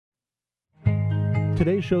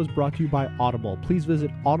Today's show is brought to you by Audible. Please visit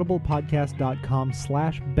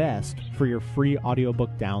audiblepodcast.com/best for your free audiobook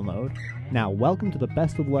download. Now, welcome to the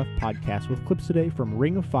Best of the Left podcast with clips today from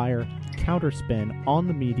Ring of Fire, Counterspin, On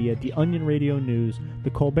the Media, The Onion Radio News, The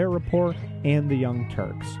Colbert Report, and The Young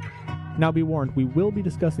Turks. Now be warned, we will be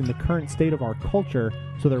discussing the current state of our culture,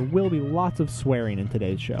 so there will be lots of swearing in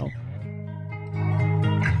today's show.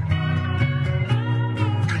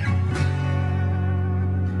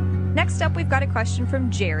 Next up, we've got a question from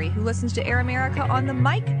Jerry, who listens to Air America on the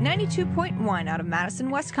Mic 92.1 out of Madison,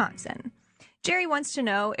 Wisconsin. Jerry wants to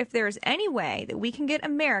know if there is any way that we can get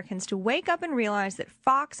Americans to wake up and realize that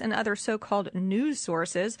Fox and other so-called news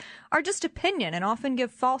sources are just opinion and often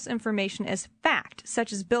give false information as fact,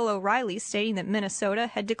 such as Bill O'Reilly stating that Minnesota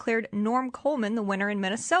had declared Norm Coleman the winner in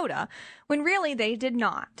Minnesota, when really they did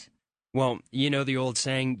not. Well, you know the old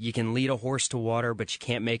saying, you can lead a horse to water, but you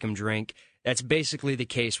can't make him drink. That's basically the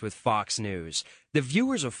case with Fox News. The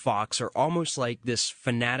viewers of Fox are almost like this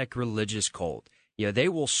fanatic religious cult. You know, they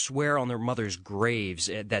will swear on their mother's graves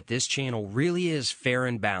that this channel really is fair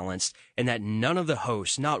and balanced and that none of the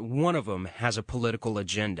hosts, not one of them, has a political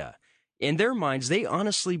agenda. In their minds, they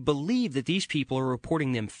honestly believe that these people are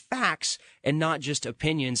reporting them facts and not just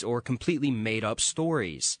opinions or completely made-up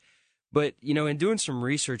stories. But, you know, in doing some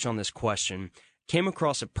research on this question, came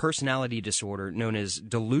across a personality disorder known as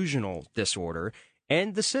delusional disorder,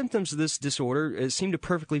 and the symptoms of this disorder seem to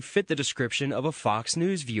perfectly fit the description of a Fox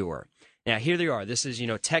News viewer. Now, here they are. This is,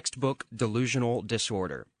 textbook delusional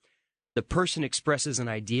disorder. The person expresses an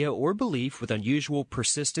idea or belief with unusual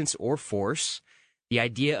persistence or force. The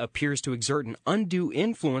idea appears to exert an undue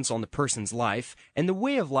influence on the person's life, and the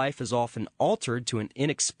way of life is often altered to an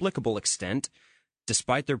inexplicable extent.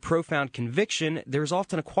 Despite their profound conviction, there is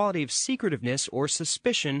often a quality of secretiveness or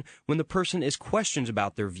suspicion when the person is questioned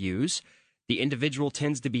about their views. The individual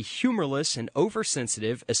tends to be humorless and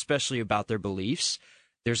oversensitive, especially about their beliefs.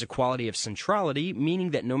 There's a quality of centrality,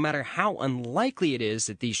 meaning that no matter how unlikely it is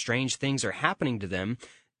that these strange things are happening to them,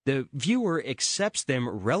 the viewer accepts them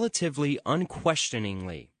relatively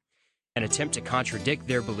unquestioningly. An attempt to contradict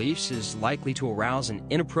their beliefs is likely to arouse an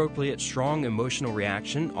inappropriate, strong emotional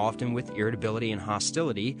reaction, often with irritability and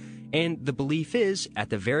hostility, and the belief is, at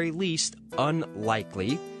the very least,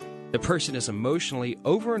 unlikely. The person is emotionally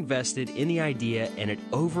overinvested in the idea, and it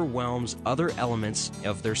overwhelms other elements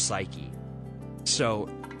of their psyche. So,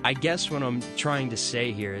 I guess what I'm trying to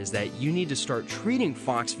say here is that you need to start treating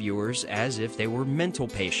Fox viewers as if they were mental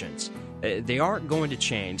patients. They aren't going to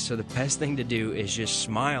change, so the best thing to do is just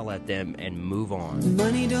smile at them and move on.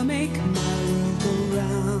 Money don't make my world go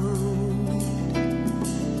round.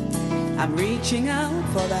 I'm reaching out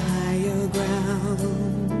for the higher ground,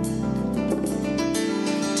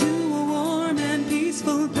 to a warm and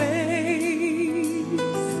peaceful place.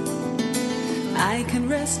 I can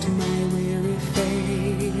rest my weary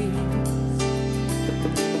face.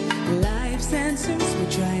 Life's answers we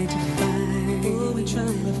try to find. Oh, we try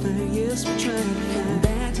to find, yes, we try to find.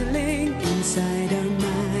 Battling inside our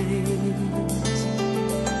minds.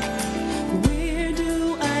 Where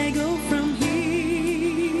do I go from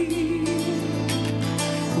here?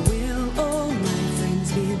 Will all my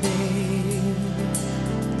friends be there?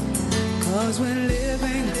 'Cause we're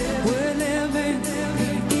living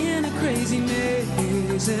in a crazy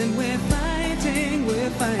maze, and we're fighting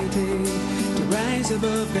to rise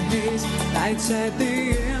above the haze. Lights at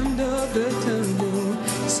the end of the tunnel.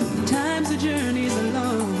 Sometimes the journey's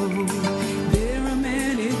long. There are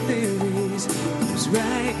many theories. Who's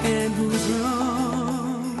right and who's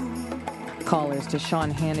wrong? Callers to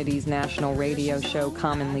Sean Hannity's national radio show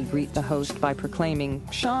commonly greet the host by proclaiming,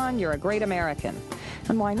 "Sean, you're a great American."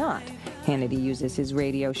 And why not? Hannity uses his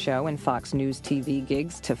radio show and Fox News TV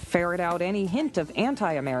gigs to ferret out any hint of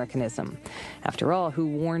anti-Americanism. After all, who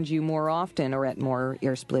warned you more often or at more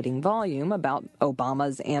ear-splitting volume about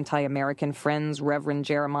Obama's anti-American friends Reverend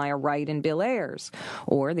Jeremiah Wright and Bill Ayers,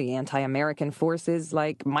 or the anti-American forces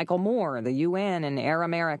like Michael Moore, the UN, and Air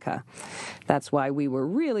America? That's why we were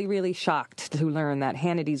really shocked to learn that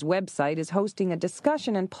Hannity's website is hosting a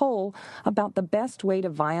discussion and poll about the best way to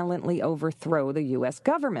violently overthrow the U.S.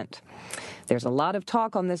 government. There's a lot of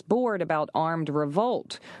talk on this board about armed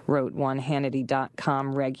revolt, wrote one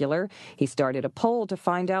Hannity.com regular. He started a poll to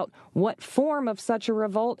find out what form of such a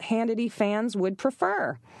revolt Hannity fans would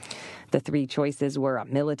prefer. The three choices were a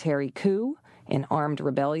military coup, an armed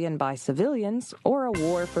rebellion by civilians, or a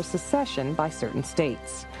war for secession by certain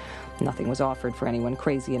states. Nothing was offered for anyone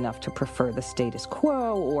crazy enough to prefer the status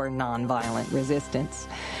quo or nonviolent resistance.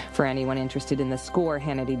 For anyone interested in the score,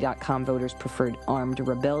 Hannity.com voters preferred armed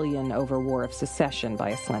rebellion over War of Secession by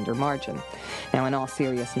a slender margin. Now, in all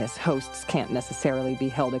seriousness, hosts can't necessarily be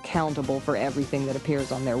held accountable for everything that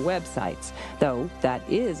appears on their websites, though that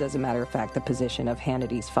is, as a matter of fact, the position of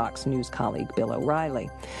Hannity's Fox News colleague Bill O'Reilly.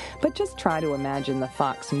 But just try to imagine the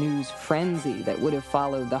Fox News frenzy that would have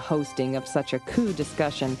followed the hosting of such a coup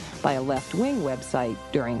discussion by a left-wing website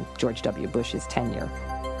during George W. Bush's tenure.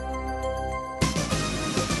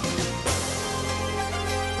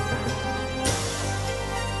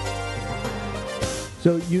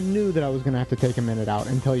 So you knew that I was going to have to take a minute out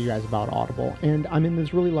and tell you guys about Audible, and I'm in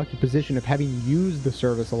this really lucky position of having used the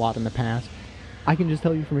service a lot in the past. I can just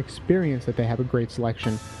tell you from experience that they have a great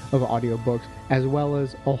selection of audiobooks, as well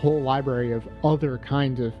as a whole library of other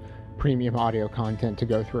kinds of premium audio content to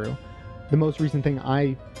go through. The most recent thing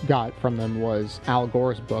I got from them was Al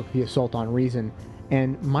Gore's book, The Assault on Reason,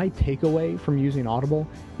 and my takeaway from using Audible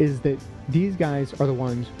is that these guys are the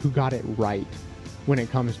ones who got it right when it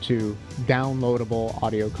comes to downloadable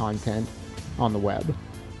audio content on the web.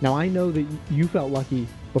 Now, I know that you felt lucky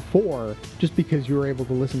before just because you were able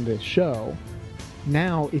to listen to this show.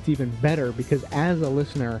 Now it's even better because as a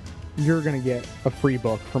listener, you're going to get a free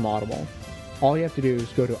book from Audible. All you have to do is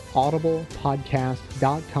go to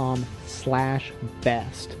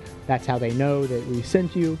audiblepodcast.com/best. That's how they know that we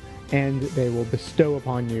sent you, and they will bestow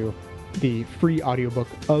upon you the free audiobook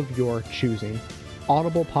of your choosing.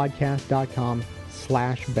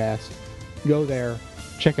 audiblepodcast.com/best. Go there,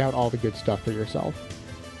 check out all the good stuff for yourself.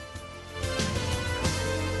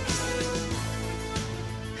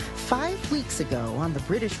 5 weeks ago on the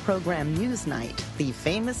British program Newsnight, the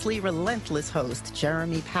famously relentless host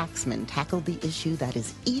Jeremy Paxman tackled the issue that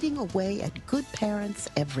is eating away at good parents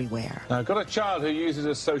everywhere. Now, I've got a child who uses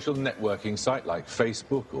a social networking site like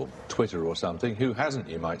Facebook or Twitter or something. Who hasn't,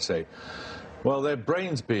 you might say? Well, their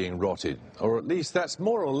brain's being rotted, or at least that's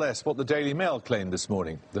more or less what the Daily Mail claimed this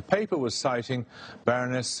morning. The paper was citing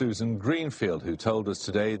Baroness Susan Greenfield, who told us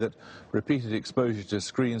today that repeated exposure to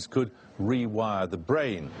screens could rewire the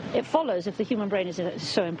brain. It follows if the human brain is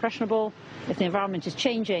so impressionable, if the environment is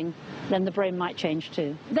changing, then the brain might change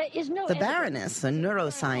too. There is no The Baroness, a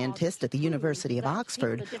neuroscientist at the University of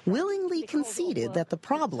Oxford, willingly conceded that the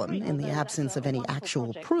problem, in the absence of any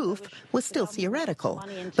actual proof, was still theoretical,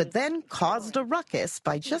 but then caused a ruckus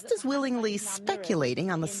by just as willingly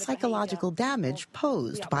speculating on the psychological damage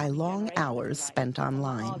posed by long hours spent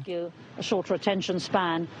online. A shorter attention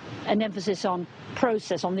span, an emphasis on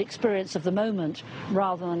process, on the experience of the moment,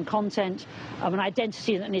 rather than content, an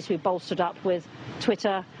identity that needs to be bolstered up with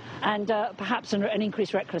Twitter, and perhaps an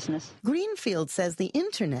increased recklessness. Greenfield says the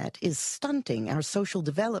internet is stunting our social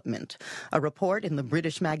development. A report in the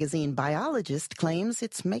British magazine Biologist claims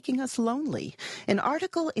it's making us lonely. An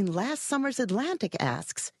article in last summer's Atlantic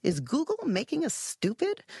asks, is Google making us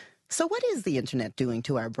stupid? So what is the internet doing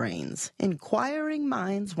to our brains? Inquiring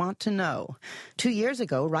minds want to know. 2 years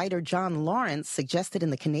ago, writer John Lawrence suggested in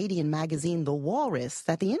the Canadian magazine The Walrus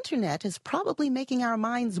that the internet is probably making our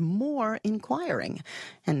minds more inquiring,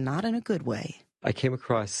 and not in a good way. I came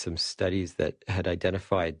across some studies that had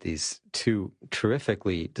identified these two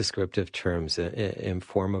terrifically descriptive terms,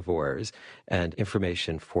 informavores and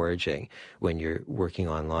information foraging, when you're working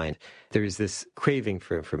online. There's this craving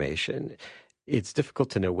for information. It's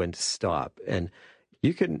difficult to know when to stop. And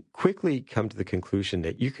you can quickly come to the conclusion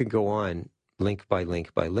that you can go on link by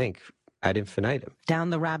link by link ad infinitum.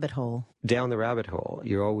 Down the rabbit hole. Down the rabbit hole.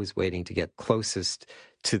 You're always waiting to get closest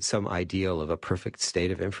to some ideal of a perfect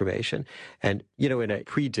state of information. And, you know, in a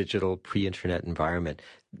pre-digital, pre-internet environment,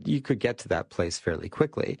 you could get to that place fairly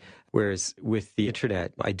quickly. Whereas with the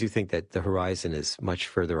internet, I do think that the horizon is much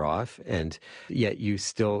further off, and yet you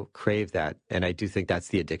still crave that. And I do think that's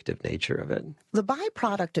the addictive nature of it. The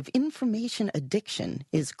byproduct of information addiction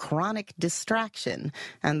is chronic distraction.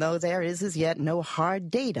 And though there is as yet no hard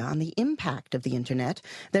data on the impact of the internet,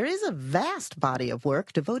 there is a vast body of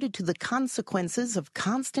work devoted to the consequences of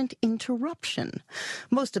constant interruption.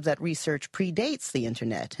 Most of that research predates the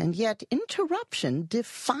internet, and yet interruption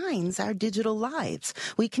defines our digital lives.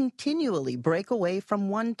 We continually break away from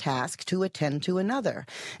one task to attend to another.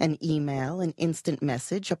 An email, an instant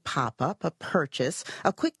message, a pop-up, a purchase,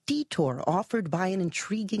 a quick detour offered by an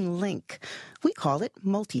intriguing link. We call it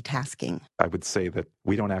multitasking. I would say that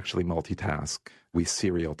we don't actually multitask. we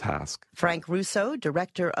serial task. Frank Russo,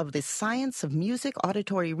 director of the Science of Music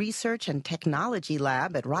Auditory Research and Technology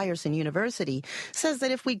Lab at Ryerson University, says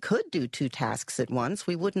that if we could do two tasks at once,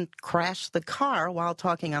 we wouldn't crash the car while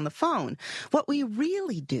talking on the phone. What we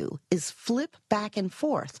really do is flip back and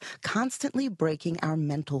forth, constantly breaking our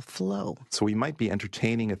mental flow. So we might be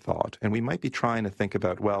entertaining a thought, and we might be trying to think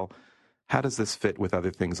about, well, how does this fit with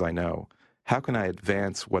other things I know? How can I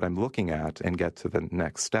advance what I'm looking at and get to the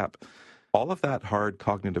next step? All of that hard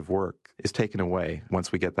cognitive work is taken away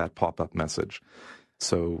once we get that pop-up message.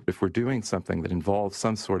 So if we're doing something that involves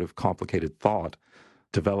some sort of complicated thought,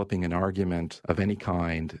 developing an argument of any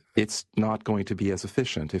kind, it's not going to be as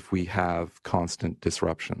efficient if we have constant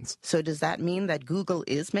disruptions. So does that mean that Google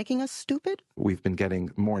is making us stupid? We've been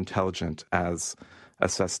getting more intelligent as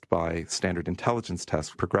assessed by standard intelligence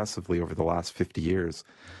tests progressively over the last 50 years.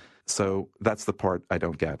 So that's the part I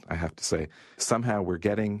don't get, I have to say. Somehow we're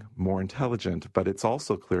getting more intelligent, but it's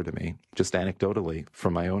also clear to me, just anecdotally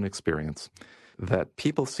from my own experience, that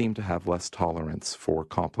people seem to have less tolerance for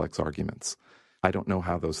complex arguments. I don't know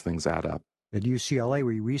how those things add up. At UCLA,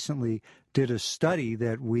 we recently did a study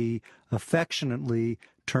that we affectionately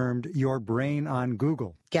termed Your Brain on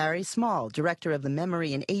Google. Gary Small, director of the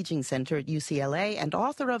Memory and Aging Center at UCLA and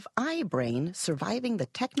author of iBrain, Surviving the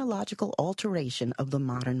Technological Alteration of the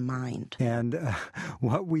Modern Mind. And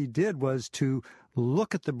what we did was to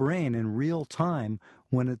look at the brain in real time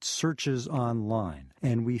when it searches online.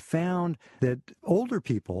 And we found that older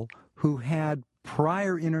people who had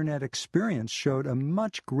prior internet experience showed a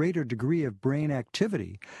much greater degree of brain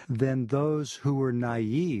activity than those who were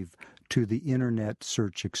naive to the internet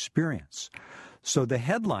search experience. So the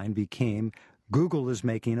headline became, Google is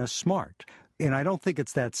making us smart. And I don't think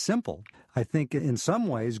it's that simple. I think in some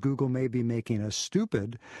ways Google may be making us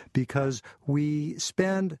stupid because we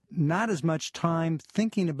spend not as much time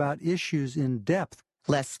thinking about issues in depth.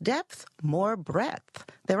 Less depth, more breadth.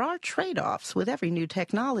 There are trade-offs with every new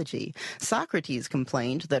technology. Socrates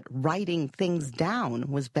complained that writing things down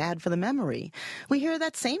was bad for the memory. We hear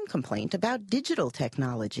that same complaint about digital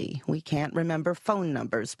technology. We can't remember phone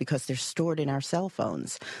numbers because they're stored in our cell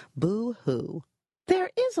phones. Boo-hoo. There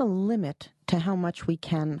is a limit to how much we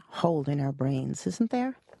can hold in our brains, isn't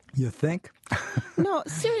there? You think? No,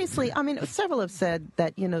 seriously. I mean, several have said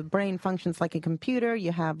that, brain functions like a computer.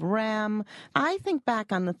 You have RAM. I think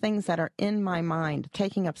back on the things that are in my mind,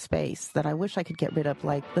 taking up space, that I wish I could get rid of,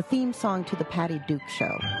 like the theme song to the Patty Duke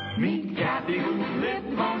Show.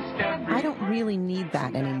 I don't really need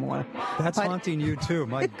that anymore. That's haunting you, too.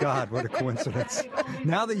 My God, what a coincidence.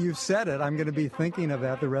 Now that you've said it, I'm going to be thinking of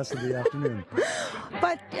that the rest of the afternoon.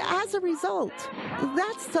 But as a result,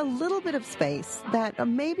 that's a little bit of space that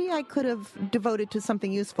maybe I could have devoted to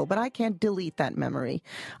something useful, but I can't delete that memory.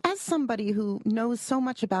 As somebody who knows so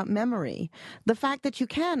much about memory, the fact that you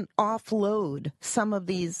can offload some of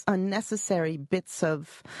these unnecessary bits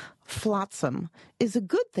of flotsam is a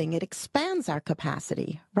good thing. It expands our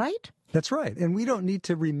capacity, right? That's right. And we don't need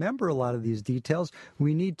to remember a lot of these details.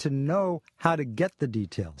 We need to know how to get the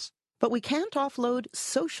details. But we can't offload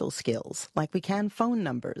social skills like we can phone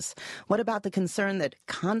numbers. What about the concern that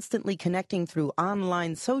constantly connecting through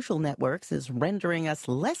online social networks is rendering us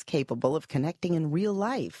less capable of connecting in real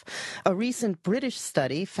life? A recent British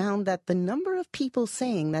study found that the number of people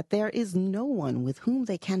saying that there is no one with whom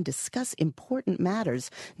they can discuss important matters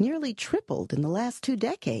nearly tripled in the last 2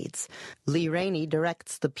 decades. Lee Rainey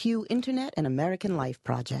directs the Pew Internet and American Life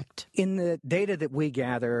Project. In the data that we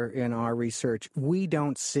gather in our research, we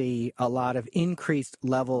don't see a lot of increased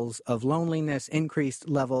levels of loneliness, increased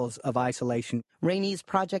levels of isolation. Rainey's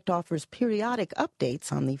project offers periodic updates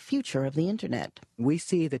on the future of the Internet. We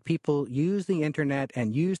see that people use the Internet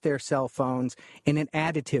and use their cell phones in an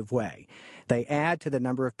additive way. They add to the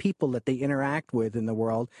number of people that they interact with in the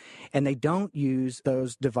world, and they don't use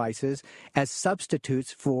those devices as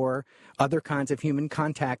substitutes for other kinds of human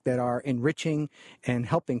contact that are enriching and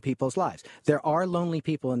helping people's lives. There are lonely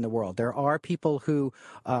people in the world. There are people who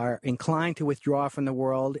are inclined to withdraw from the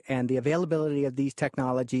world, and the availability of these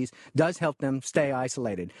technologies does help them stay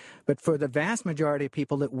isolated. But for the vast majority of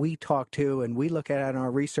people that we talk to and we look at in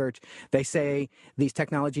our research, they say these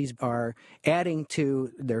technologies are adding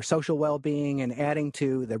to their social well-being and adding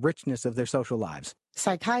to the richness of their social lives.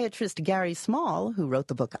 Psychiatrist Gary Small, who wrote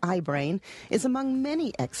the book iBrain, is among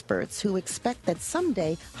many experts who expect that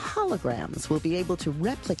someday holograms will be able to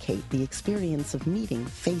replicate the experience of meeting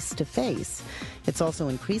face-to-face. It's also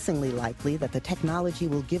increasingly likely that the technology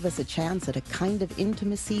will give us a chance at a kind of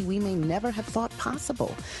intimacy we may never have thought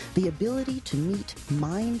possible, the ability to meet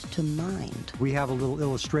mind to mind. We have a little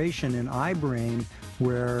illustration in iBrain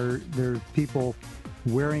where there are people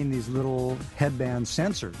wearing these little headband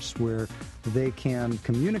sensors where they can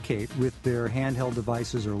communicate with their handheld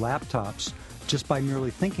devices or laptops just by merely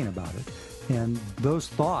thinking about it. And those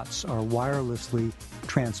thoughts are wirelessly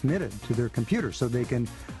transmitted to their computer, so they can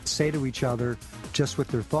say to each other just with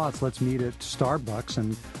their thoughts, let's meet at Starbucks,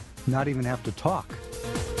 and not even have to talk.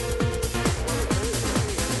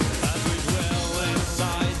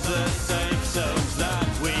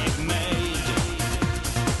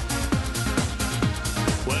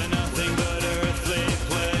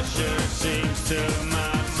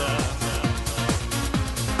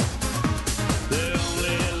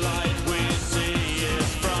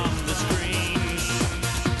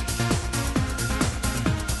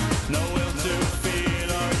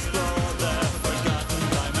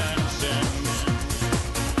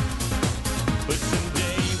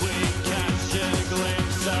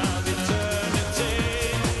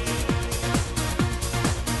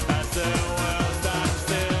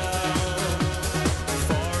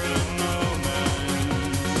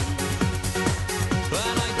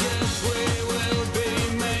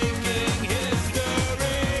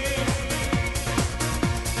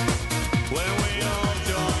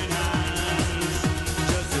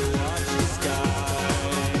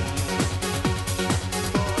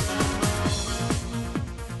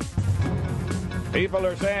 People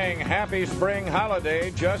are saying happy spring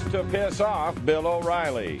holiday just to piss off Bill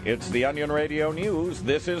O'Reilly. It's the Onion Radio News.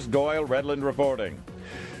 This is Doyle Redland reporting.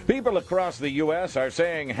 People across the U.S. are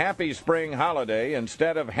saying happy spring holiday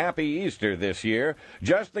instead of happy Easter this year,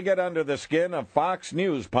 just to get under the skin of Fox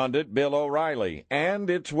News pundit Bill O'Reilly. And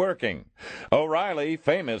it's working. O'Reilly,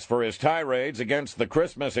 famous for his tirades against the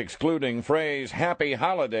Christmas-excluding phrase happy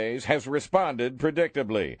holidays, has responded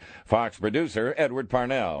predictably. Fox producer Edward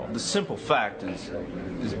Parnell. The simple fact is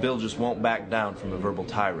Bill just won't back down from the verbal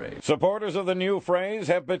tirade. Supporters of the new phrase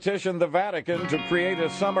have petitioned the Vatican to create a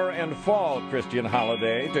summer and fall Christian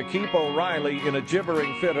holiday to keep O'Reilly in a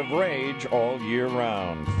gibbering fit of rage all year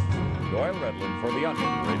round. Doyle Redland for the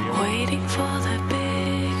Onion Radio. Waiting for the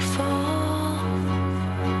big fall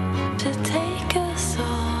to take us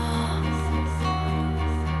off.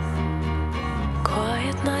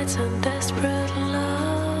 Quiet nights and desperate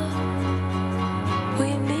love,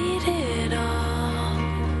 we need it all.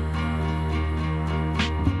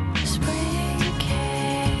 Spring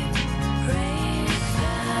came, rain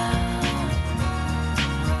fell.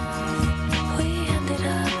 We ended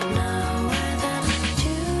up nowhere, then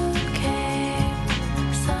June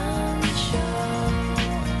came, sun shone.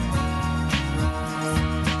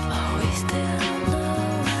 Are we still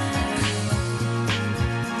nowhere?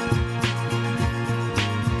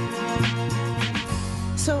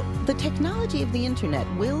 So the technology of the internet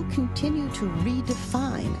will continue to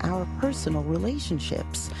redefine our personal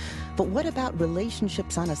relationships. But what about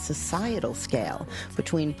relationships on a societal scale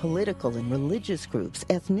between political and religious groups,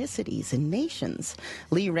 ethnicities, and nations?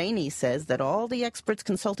 Lee Rainey says that all the experts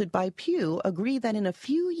consulted by Pew agree that in a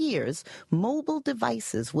few years, mobile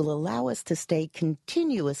devices will allow us to stay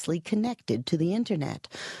continuously connected to the internet.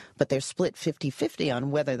 But they're split 50-50 on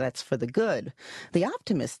whether that's for the good. The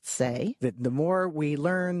optimists say that the more we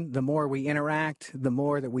learn, the more we interact, the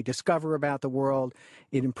more that we discover about the world,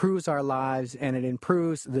 it improves our lives and it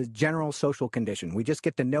improves the general social condition. We just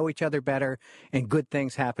get to know each other better, and good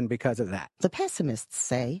things happen because of that. The pessimists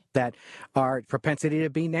say that our propensity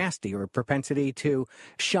to be nasty, or propensity to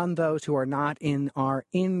shun those who are not in our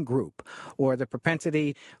in-group, or the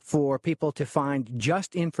propensity for people to find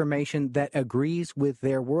just information that agrees with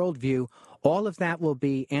their worldview, all of that will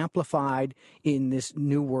be amplified in this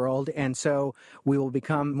new world, and so we will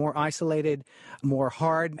become more isolated, more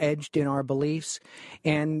hard-edged in our beliefs,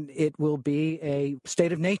 and it will be a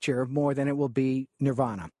state of nature more than it will be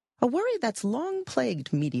nirvana. A worry that's long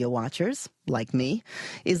plagued media watchers, like me,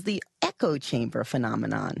 is the echo chamber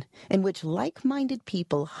phenomenon, in which like-minded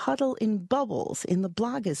people huddle in bubbles in the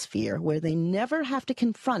blogosphere where they never have to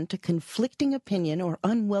confront a conflicting opinion or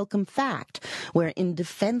unwelcome fact, where in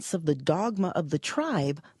defense of the dogma of the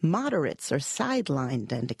tribe, moderates are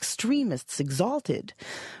sidelined and extremists exalted.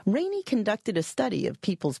 Rainey conducted a study of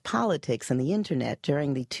people's politics and the internet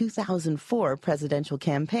during the 2004 presidential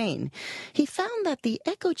campaign. He found that the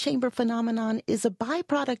echo chamber phenomenon is a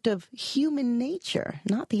byproduct of human nature,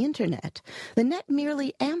 not the internet. net. The net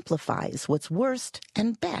merely amplifies what's worst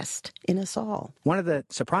and best in us all. One of the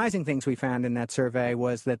surprising things we found in that survey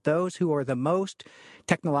was that those who are the most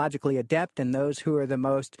technologically adept and those who are the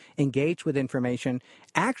most engaged with information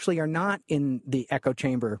actually are not in the echo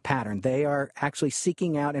chamber pattern. They are actually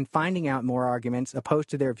seeking out and finding out more arguments opposed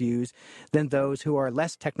to their views than those who are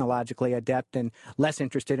less technologically adept and less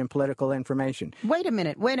interested in political information. Wait a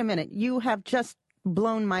minute. You have just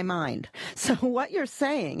blown my mind. So what you're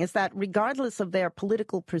saying is that regardless of their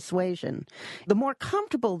political persuasion, the more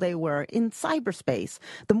comfortable they were in cyberspace,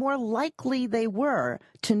 the more likely they were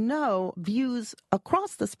to know views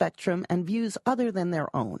across the spectrum and views other than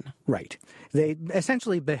their own. Right. They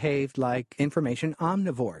essentially behaved like information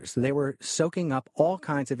omnivores. They were soaking up all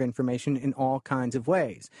kinds of information in all kinds of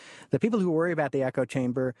ways. The people who worry about the echo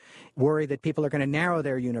chamber worry that people are going to narrow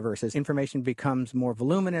their universes. Information becomes more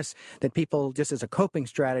voluminous, that people, just as a coping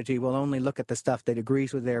strategy, will only look at the stuff that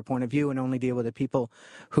agrees with their point of view and only deal with the people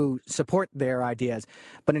who support their ideas.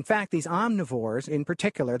 But in fact, these omnivores, in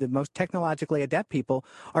particular, the most technologically adept people,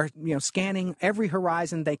 are scanning every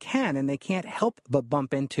horizon they can, and they can't help but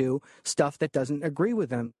bump into stuff that doesn't agree with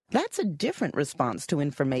them. That's a different response to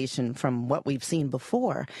information from what we've seen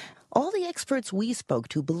before. All the experts we spoke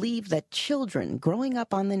to believe that children growing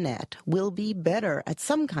up on the net will be better at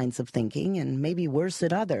some kinds of thinking and maybe worse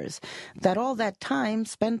at others, that all that time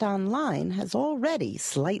spent online has already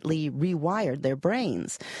slightly rewired their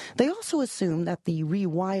brains. They also assume that the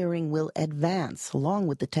rewiring will advance along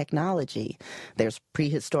with the technology. There's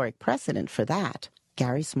prehistoric precedent for that.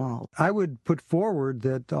 Gary Small. I would put forward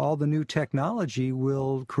that all the new technology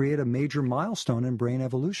will create a major milestone in brain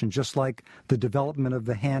evolution, just like the development of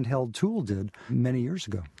the handheld tool did many years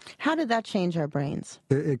ago. How did that change our brains?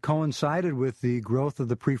 It coincided with the growth of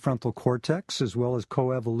the prefrontal cortex, as well as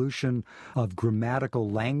coevolution of grammatical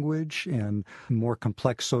language and more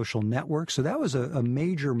complex social networks. So that was a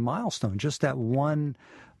major milestone, just that one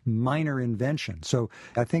minor invention. So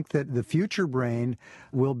I think that the future brain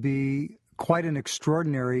will be quite an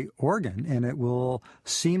extraordinary organ, and it will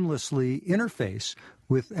seamlessly interface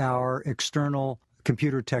with our external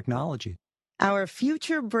computer technology. Our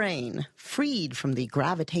future brain, freed from the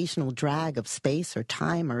gravitational drag of space or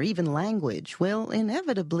time or even language, will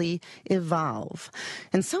inevitably evolve.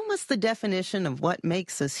 And so must the definition of what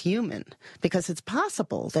makes us human, because it's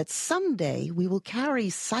possible that someday we will carry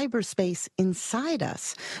cyberspace inside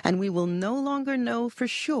us, and we will no longer know for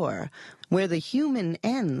sure where the human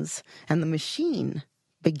ends and the machine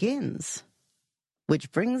begins. Which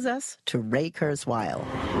brings us to Ray Kurzweil.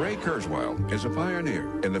 Ray Kurzweil is a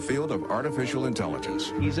pioneer in the field of artificial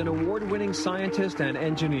intelligence. He's an award-winning scientist and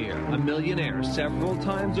engineer, a millionaire several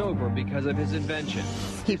times over because of his invention.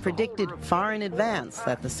 He predicted far in advance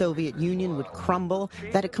that the Soviet Union would crumble,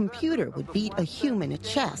 that a computer would beat a human at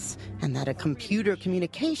chess, and that a computer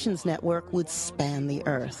communications network would span the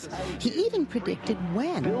Earth. He even predicted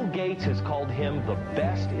when. Bill Gates has called him the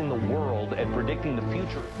best in the world at predicting the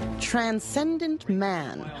future. Transcendent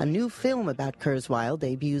Man, a new film about Kurzweil,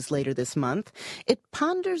 debuts later this month. It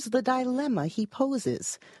ponders the dilemma he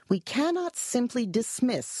poses. We cannot simply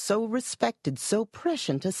dismiss so respected, so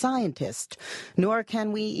prescient a scientist, nor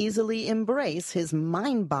can we easily embrace his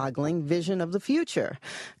mind-boggling vision of the future.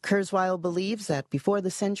 Kurzweil believes that before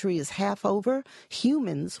the century is half over,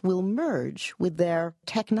 humans will merge with their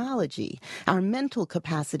technology. Our mental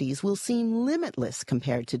capacities will seem limitless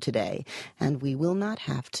compared to today, and we will not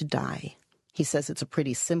have to die. He says it's a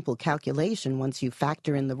pretty simple calculation once you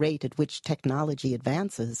factor in the rate at which technology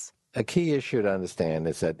advances. A key issue to understand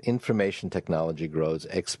is that information technology grows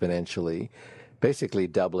exponentially, basically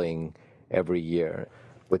doubling every year.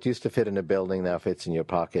 What used to fit in a building now fits in your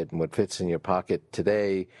pocket, and what fits in your pocket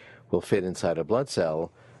today will fit inside a blood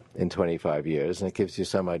cell in 25 years, and it gives you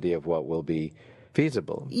some idea of what will be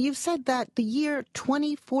feasible. You've said that the year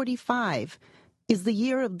 2045 is the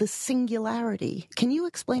year of the singularity. Can you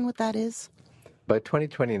explain what that is? By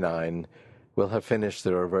 2029, we'll have finished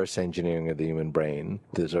the reverse engineering of the human brain.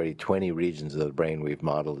 There's already 20 regions of the brain we've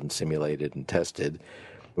modeled and simulated and tested.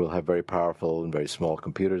 We'll have very powerful and very small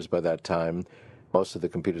computers by that time. Most of the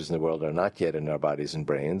computers in the world are not yet in our bodies and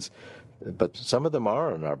brains, but some of them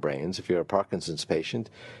are in our brains. If you're a Parkinson's patient,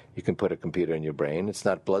 you can put a computer in your brain. It's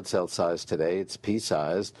not blood cell size today, it's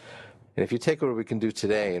pea-sized. And if you take what we can do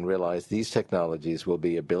today and realize these technologies will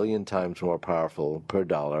be 1 billion times more powerful per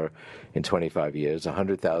dollar in 25 years,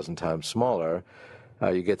 100,000 times smaller,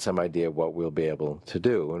 you get some idea of what we'll be able to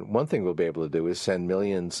do. And one thing we'll be able to do is send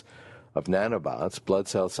millions of nanobots, blood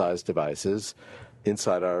cell-sized devices,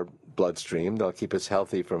 inside our bloodstream. They'll keep us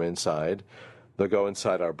healthy from inside. They'll go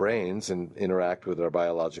inside our brains and interact with our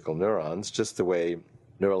biological neurons, just the way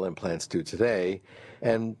neural implants do today,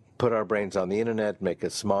 and put our brains on the internet, make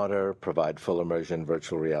us smarter, provide full immersion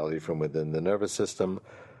virtual reality from within the nervous system.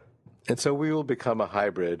 And so we will become a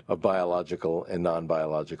hybrid of biological and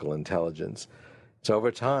non-biological intelligence. So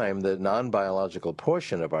over time, the non-biological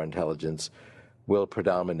portion of our intelligence will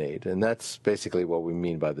predominate. And that's basically what we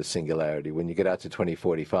mean by the singularity. When you get out to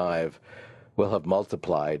 2045, we'll have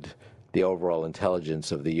multiplied the overall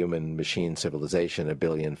intelligence of the human-machine civilization 1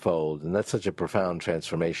 billion-fold. And that's such a profound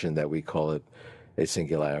transformation that we call it a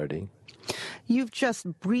singularity. You've just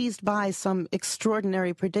breezed by some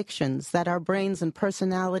extraordinary predictions that our brains and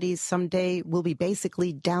personalities someday will be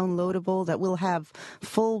basically downloadable, that we'll have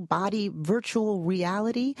full-body virtual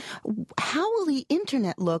reality. How will the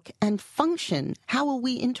Internet look and function? How will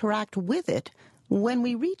we interact with it when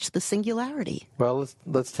we reach the singularity? Well,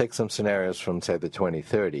 let's take some scenarios from, say, the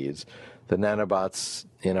 2030s. The nanobots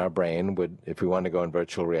in our brain would, if we want to go in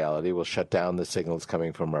virtual reality, will shut down the signals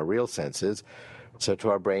coming from our real senses. So to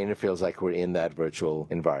our brain, it feels like we're in that virtual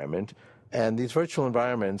environment. And these virtual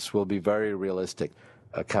environments will be very realistic,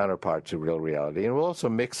 a counterpart to real reality. And we'll also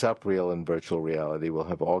mix up real and virtual reality. We'll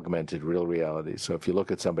have augmented real reality. So if you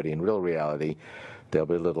look at somebody in real reality, there'll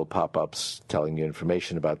be little pop-ups telling you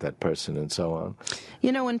information about that person and so on.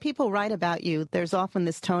 You know, when people write about you, there's often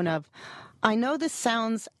this tone of, I know this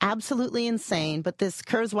sounds absolutely insane, but this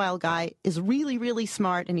Kurzweil guy is really, really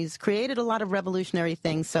smart, and he's created a lot of revolutionary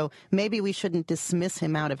things, so maybe we shouldn't dismiss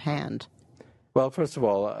him out of hand. Well, first of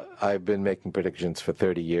all, I've been making predictions for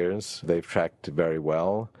 30 years. They've tracked very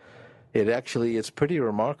well. It actually is pretty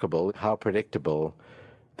remarkable how predictable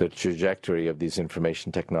the trajectory of these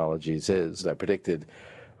information technologies is. I predicted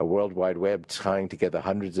a World Wide Web tying together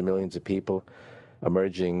hundreds of millions of people,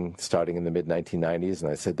 emerging starting in the mid-1990s,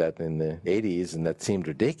 and I said that in the 80s, and that seemed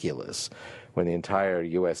ridiculous when the entire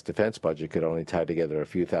U.S. defense budget could only tie together a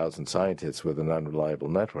few thousand scientists with an unreliable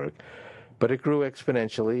network. But it grew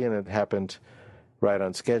exponentially, and it happened right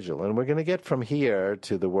on schedule. And we're going to get from here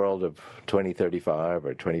to the world of 2035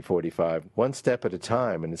 or 2045 one step at a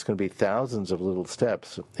time, and it's going to be thousands of little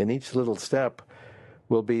steps. And each little step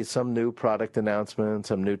will be some new product announcement,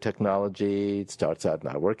 some new technology. It starts out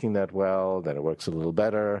not working that well, then it works a little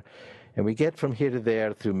better. And we get from here to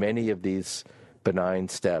there through many of these benign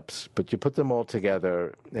steps. But you put them all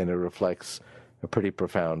together, and it reflects a pretty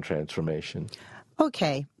profound transformation.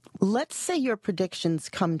 Okay, let's say your predictions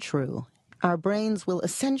come true. Our brains will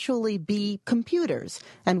essentially be computers,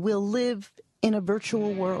 and we'll live in a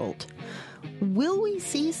virtual world. Will we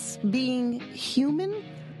cease being human?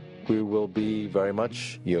 We will be very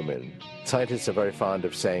much human. Scientists are very fond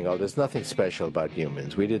of saying, oh, there's nothing special about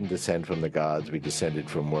humans. We didn't descend from the gods, we descended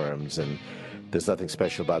from worms, and there's nothing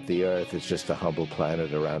special about the Earth. It's just a humble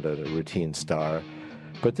planet around a routine star.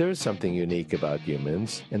 But there is something unique about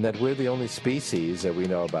humans, in that we're the only species that we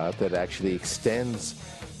know about that actually extends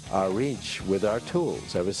our reach with our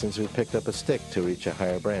tools, ever since we picked up a stick to reach a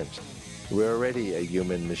higher branch. We're already a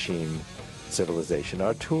human-machine civilization.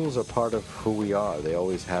 Our tools are part of who we are. They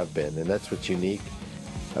always have been, and that's what's unique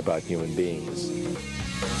about human beings.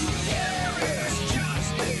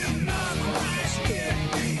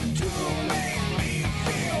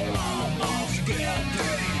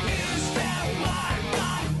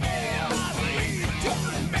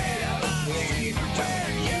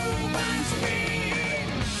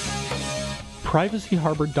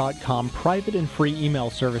 PrivacyHarbor.com private and free email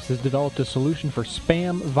service has developed a solution for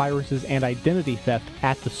spam, viruses, and identity theft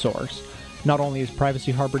at the source. Not only is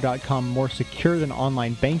PrivacyHarbor.com more secure than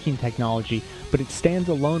online banking technology, but it stands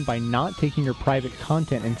alone by not taking your private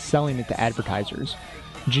content and selling it to advertisers.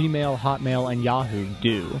 Gmail, Hotmail, and Yahoo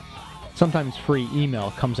do. Sometimes free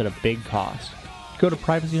email comes at a big cost. Go to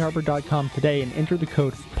PrivacyHarbor.com today and enter the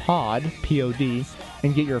code POD, P-O-D,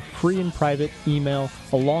 and get your free and private email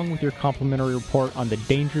along with your complimentary report on the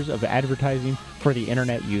dangers of advertising for the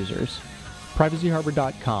internet users.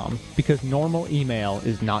 PrivacyHarbor.com, because normal email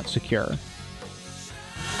is not secure.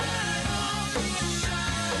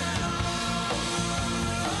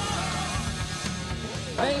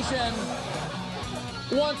 Nation,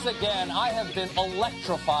 once again, I have been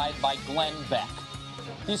electrified by Glenn Beck.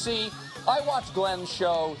 You see, I watch Glenn's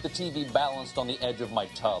show, The TV Balanced on the Edge of My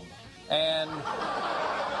Tub. And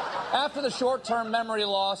after the short-term memory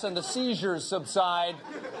loss and the seizures subside,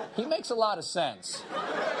 he makes a lot of sense.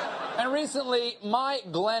 And recently, my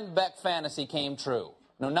Glenn Beck fantasy came true.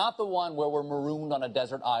 No, not the one where we're marooned on a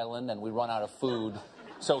desert island and we run out of food,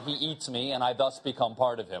 so he eats me and I thus become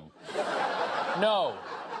part of him. No,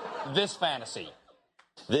 this fantasy.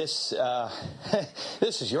 This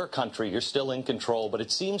is your country. You're still in control, but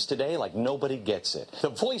it seems today like nobody gets it. The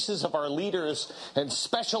voices of our leaders and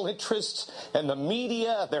special interests and the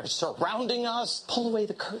media, they're surrounding us. Pull away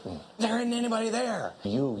the curtain. There isn't anybody there.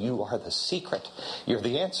 You are the secret. You're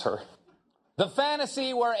the answer. The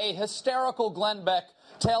fantasy where a hysterical Glenn Beck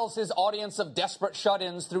tells his audience of desperate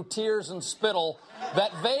shut-ins through tears and spittle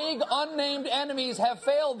that vague, unnamed enemies have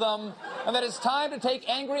failed them and that it's time to take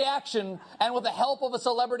angry action and with the help of a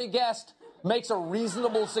celebrity guest makes a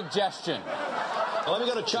reasonable suggestion. Let me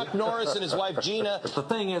go to Chuck Norris and his wife Gina. The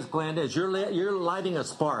thing is, Glenn, is you're lighting a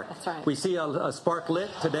spark. That's right. We see a spark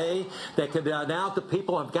lit today that could now the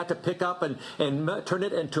people have got to pick up and turn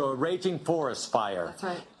it into a raging forest fire. That's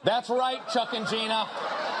right. That's right, Chuck and Gina.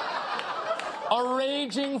 A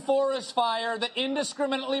raging forest fire that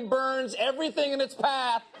indiscriminately burns everything in its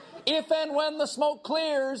path, if and when the smoke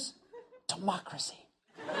clears. Democracy.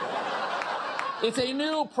 It's a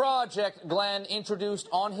new project Glenn introduced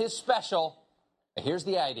on his special. Here's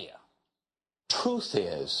the idea. Truth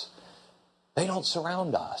is, they don't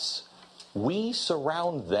surround us. We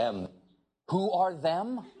surround them. Who are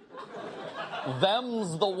them?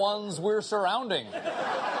 Them's the ones we're surrounding.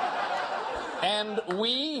 And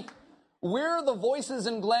we're the voices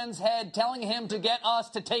in Glenn's head telling him to get us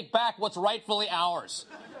to take back what's rightfully ours.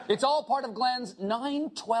 It's all part of Glenn's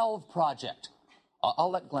 9/12 project.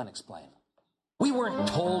 I'll let Glenn explain. We weren't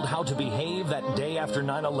told how to behave that day after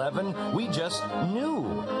 9/11. We just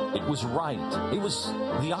knew it was right. It was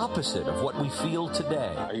the opposite of what we feel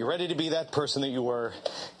today. Are you ready to be that person that you were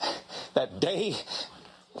that day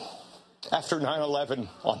after 9/11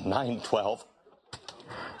 on 9/12?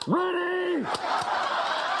 Ready!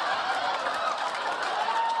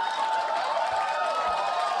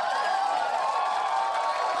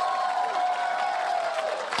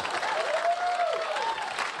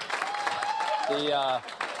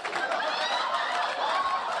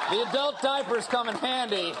 The adult diapers come in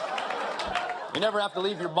handy. You never have to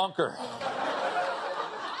leave your bunker.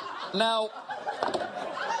 Now,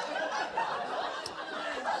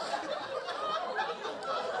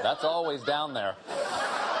 that's always down there.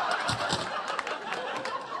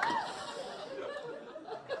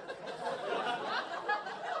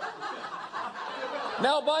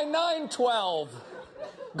 Now, by 9/12,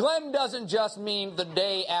 Glenn doesn't just mean the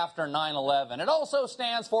day after 9/11. It also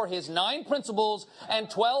stands for his 9 principles and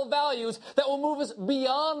 12 values that will move us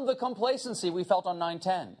beyond the complacency we felt on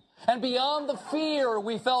 9/10 and beyond the fear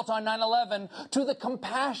we felt on 9/11 to the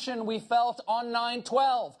compassion we felt on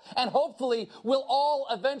 9/12. And hopefully we'll all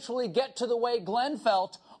eventually get to the way Glenn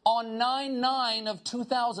felt on 9/9 of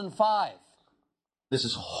 2005. This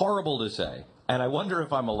is horrible to say, and I wonder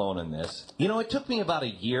if I'm alone in this. You know, it took me about a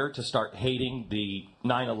year to start hating the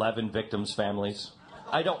 9/11 victims' families.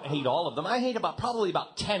 I don't hate all of them. I hate probably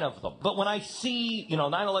about 10 of them. But when I see,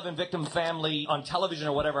 9/11 victim family on television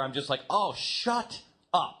or whatever, I'm just like, oh, shut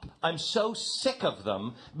up. I'm so sick of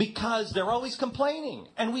them because they're always complaining,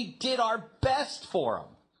 and we did our best for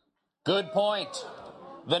them. Good point.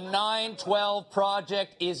 The 9/12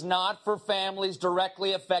 project is not for families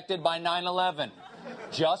directly affected by 9/11.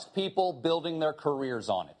 Just people building their careers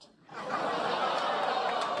on it.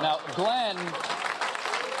 Now, Glenn,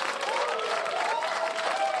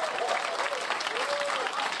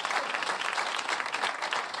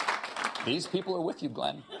 these people are with you,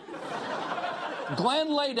 Glenn.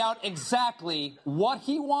 Glenn laid out exactly what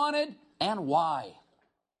he wanted and why.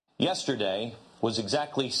 Yesterday was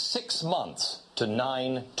exactly 6 months to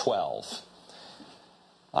 9/12.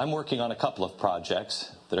 I'm working on a couple of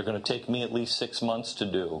projects that are going to take me at least 6 months to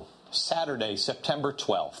do. Saturday, September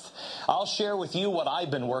 12th. I'll share with you what I've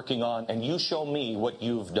been working on, and you show me what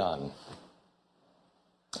you've done.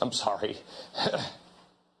 I'm sorry.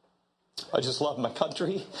 I just love my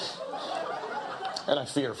country, and I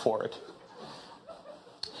fear for it.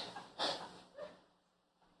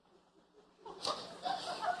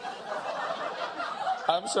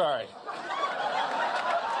 I'm sorry.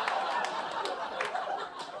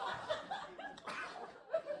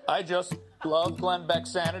 I just love Glenn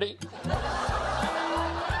Beck's sanity.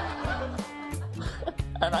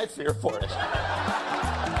 And I fear for it.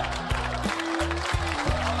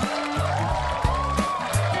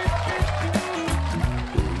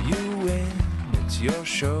 You win, it's your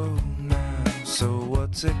show now. So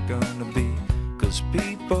what's it gonna be? 'Cause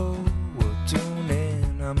people will tune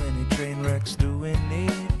in. How many train wrecks do we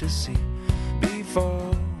need to see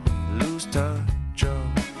before we lose touch?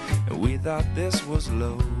 Oh, we thought this was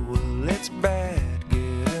low. Well, it's bad,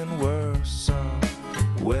 getting worse. So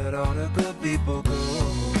where'd all the good people go?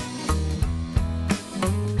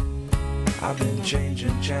 I've been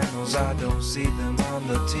changing channels, I don't see them on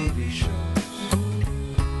the TV shows.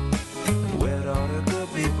 Where'd all the good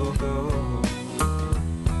people go?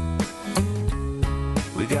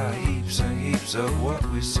 We got heaps and heaps of what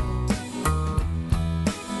we sow.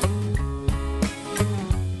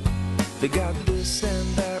 They got this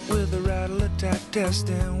and that with a rattle attack test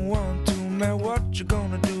and 1, 2, man, what you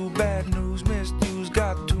gonna do? Bad news, misuse,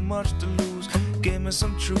 got too much to lose. Give me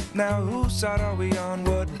some truth now, whose side are we on?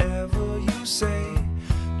 Whatever you say,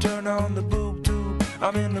 turn on the boob tube.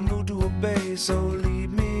 I'm in the mood to obey, so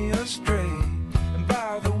lead me astray. And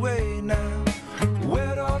by the way now,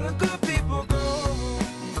 where'd all the good people go?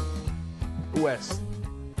 Wes,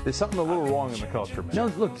 there's something a little wrong in the culture, man. No,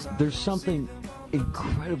 look, there's something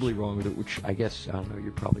incredibly wrong with it, which I guess, I don't know,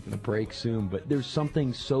 you're probably going to break soon, but there's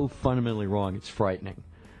something so fundamentally wrong, it's frightening.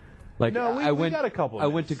 Like, No, we got a couple of I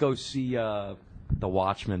went to go see The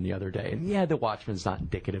Watchmen the other day, and yeah, The Watchmen's not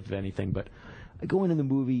indicative of anything, but I go into the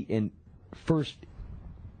movie, and first,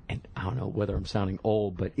 and I don't know whether I'm sounding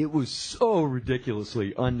old, but it was so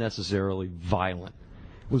ridiculously, unnecessarily violent.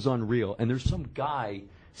 It was unreal, and there's some guy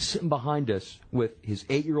sitting behind us with his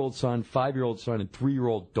 8-year-old son, 5-year-old son, and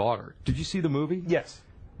 3-year-old daughter. Did you see the movie? Yes.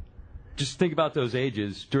 Just think about those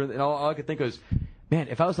ages. And all I could think was, man,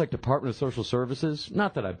 if I was like Department of Social Services,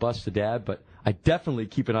 not that I bust a dad, but I definitely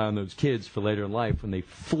keep an eye on those kids for later in life when they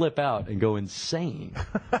flip out and go insane.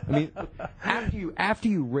 I mean, after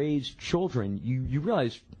you raise children, you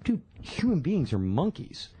realize, dude, human beings are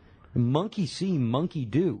monkeys. Monkey see, monkey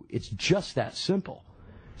do. It's just that simple.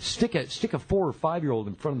 Stick a 4 or 5-year-old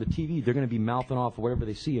in front of the TV, they're going to be mouthing off whatever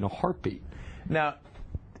they see in a heartbeat. Now,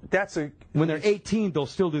 when they're 18, they'll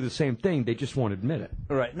still do the same thing. They just won't admit it.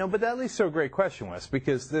 Right. No, but that leads to a great question, Wes,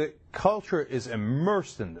 because the culture is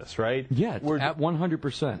immersed in this, right? Yeah, at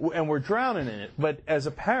 100%. And we're drowning in it. But as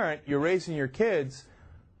a parent, you're raising your kids.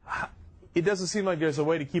 It doesn't seem like there's a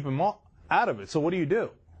way to keep them out of it. So what do you do?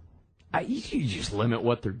 You just limit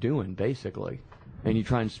what they're doing, basically. And you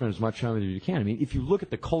try and spend as much time with it as you can. I mean, if you look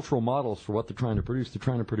at the cultural models for what they're trying to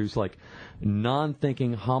produce like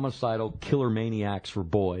non-thinking, homicidal killer maniacs for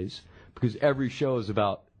boys, because every show is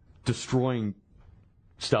about destroying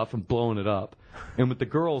stuff and blowing it up. And with the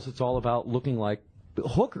girls, it's all about looking like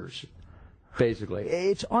hookers, basically.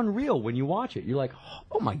 It's unreal when you watch it. You're like,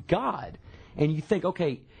 oh my God. And you think,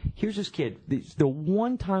 okay, here's this kid. The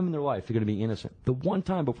one time in their life they're going to be innocent. The one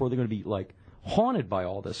time before they're going to be like haunted by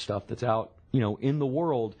all this stuff that's out, you know, in the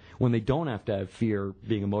world, when they don't have to have fear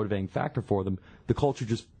being a motivating factor for them, the culture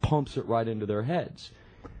just pumps it right into their heads.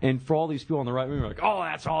 And for all these people on the right wing, like, oh,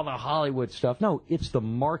 that's all the Hollywood stuff. No, it's the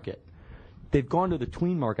market. They've gone to the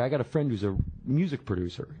tween market. I got a friend who's a music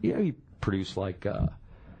producer. Yeah, he produced like,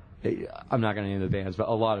 I'm not going to name the bands, but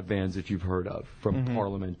a lot of bands that you've heard of, from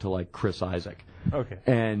Parliament to like Chris Isaac. Okay.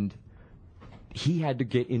 And he had to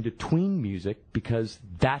get into tween music because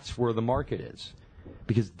that's where the market is.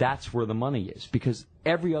 Because that's where the money is. Because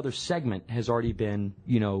every other segment has already been,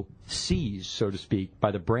 you know, seized, so to speak,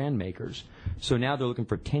 by the brand makers. So now they're looking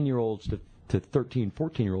for 10-year-olds to 13,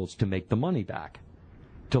 14-year-olds to make the money back,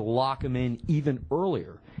 to lock them in even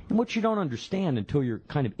earlier. And what you don't understand until you're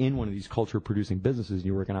kind of in one of these culture-producing businesses and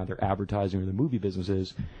you're working either advertising or the movie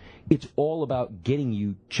businesses, it's all about getting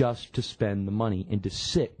you just to spend the money and to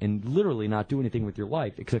sit and literally not do anything with your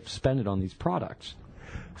life except spend it on these products.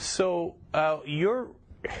 So your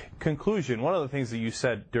conclusion, one of the things that you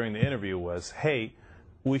said during the interview was, hey,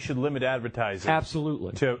 we should limit advertising.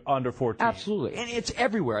 Absolutely. To under 14. Absolutely. And it's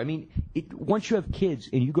everywhere. I mean, once you have kids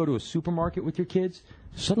and you go to a supermarket with your kids,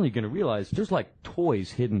 suddenly you're going to realize there's like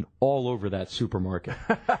toys hidden all over that supermarket.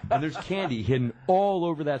 And there's candy hidden all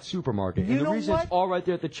over that supermarket. And the reason it's all right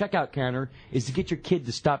there at the checkout counter is to get your kid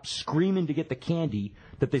to stop screaming to get the candy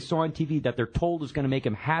that they saw on TV that they're told is going to make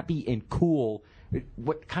them happy and cool.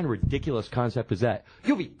 What kind of ridiculous concept is that?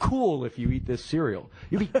 You'll be cool if you eat this cereal.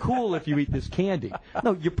 You'll be cool if you eat this candy.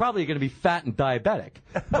 No, you're probably going to be fat and diabetic.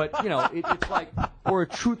 But, you know, it's like, or a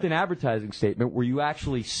truth in advertising statement where you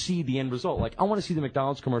actually see the end result. Like, I want to see the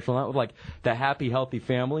McDonald's commercial, not with, like, the happy, healthy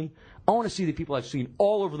family. I want to see the people I've seen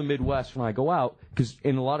all over the Midwest when I go out, because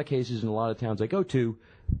in a lot of cases, in a lot of towns I go to,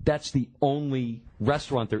 that's the only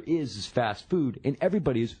restaurant there is fast food. And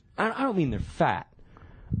everybody is, I don't mean they're fat.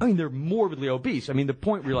 I mean, they're morbidly obese. I mean, the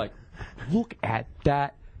point where you're like, look at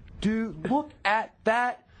that, dude, look at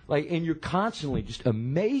that. Like, and you're constantly just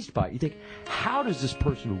amazed by it. You think, how does this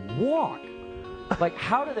person walk? Like,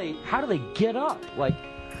 how do they get up? Like,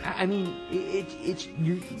 I mean,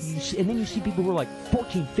 and then you see people who are like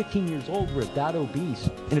 14, 15 years old who are that obese,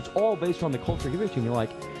 and it's all based on the culture you're into. And you're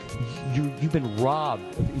like, you've been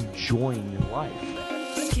robbed of enjoying your life.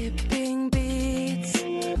 Skipping beats,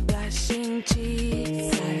 flashing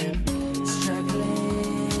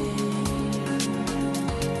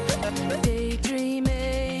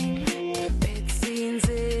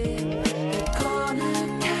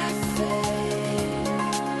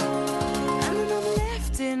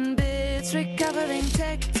It's recovering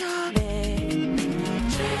tectonic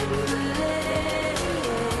trembling.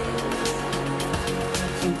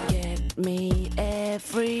 You get me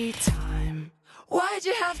every time. Why'd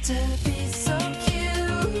you have to be so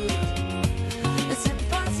cute? It's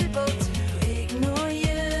impossible to ignore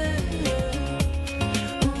you.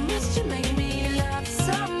 Must you make me laugh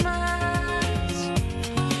so much?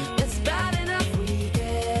 It's bad enough we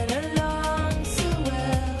get along so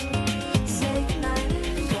well. Say goodnight and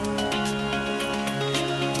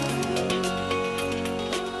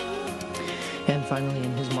And finally,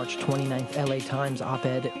 in his March 29th LA Times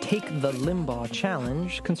op-ed, Take the Limbaugh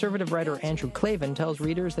Challenge, conservative writer Andrew Klavan tells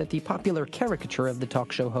readers that the popular caricature of the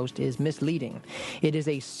talk show host is misleading. It is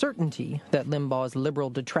a certainty that Limbaugh's liberal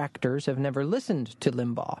detractors have never listened to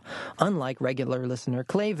Limbaugh, unlike regular listener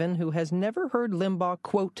Klavan, who has never heard Limbaugh,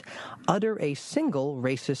 quote, utter a single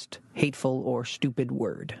racist, hateful, or stupid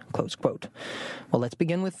word, close quote. Well, let's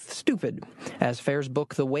begin with stupid. As Fair's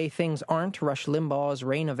book The Way Things Aren't, Rush Limbaugh's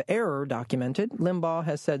Reign of Error documented, Limbaugh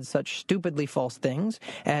has said such stupidly false things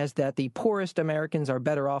as that the poorest Americans are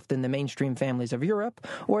better off than the mainstream families of Europe,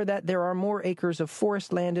 or that there are more acres of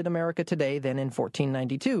forest land in America today than in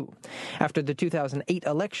 1492. After the 2008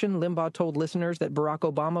 election, Limbaugh told listeners that Barack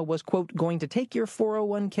Obama was, quote, going to take your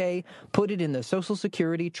 401k, put it in the Social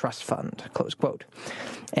Security Trust Fund, close quote.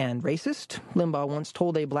 And racist, Limbaugh once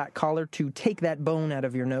told a black caller to take that bone out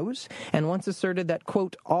of your nose, and once asserted that,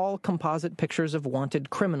 quote, all composite pictures of wanted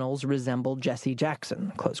criminals resemble Jesse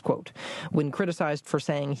Jackson, close quote. When criticized for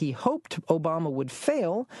saying he hoped Obama would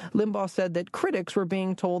fail, Limbaugh said that critics were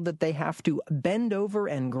being told that they have to bend over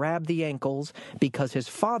and grab the ankles because his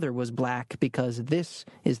father was black, because this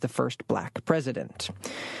is the first black president.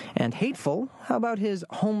 And hateful, how about his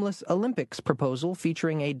homeless Olympics proposal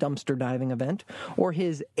featuring a dumpster diving event, or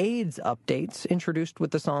his AIDS updates introduced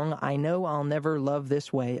with the song I Know I'll Never Love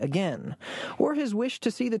This Way Again, or his wish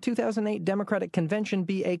to see the 2008 Democratic Convention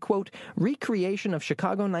be a, quote, recreation of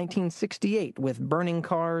Chicago 1968 with burning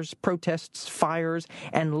cars, protests, fires,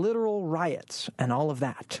 and literal riots, and all of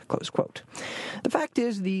that, close quote. The fact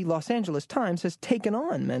is, the Los Angeles Times has taken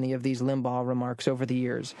on many of these Limbaugh remarks over the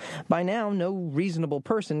years. By now, no reasonable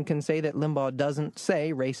person can say that Limbaugh doesn't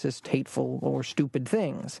say racist, hateful, or stupid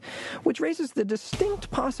things, which raises the distinct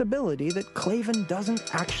possibility that Klavan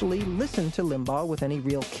doesn't actually listen to Limbaugh with any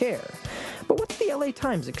real care. But what's the LA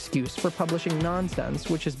Times excuse for publishing nonsense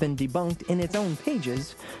which has been debunked in its own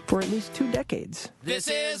pages for at least 2 decades? This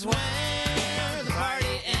is where the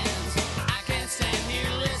party ends. I can't stand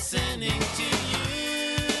here listening to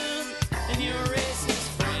you and your racist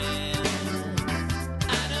friend.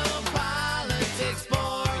 I know politics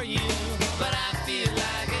bore you, but I feel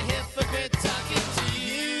like a hypocrite talking to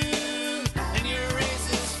you and your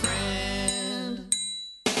racist friend.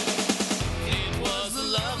 It was the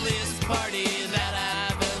loveliest party that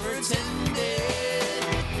I've ever attended.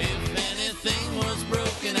 If anything was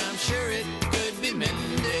broken, I'm sure it could be mended.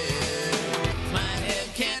 My head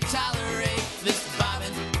can't tolerate this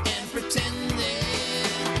bobbing and pretending.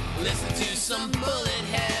 Listen to some bullet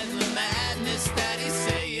head and the madness that he's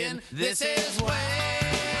saying. This is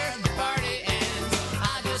where the party ends.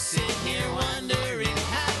 I just sit here wondering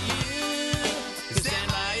how you can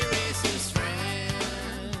stand by your racist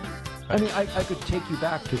friend. I mean, I could take you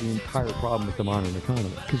back to the entire problem with the modern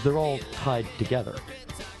economy, because they're all tied together.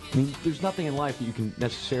 I mean, there's nothing in life that you can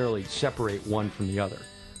necessarily separate one from the other.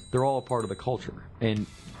 They're all a part of the culture, and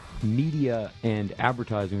media and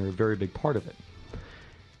advertising are a very big part of it.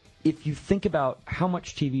 If you think about how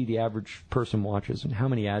much TV the average person watches and how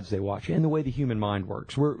many ads they watch, and the way the human mind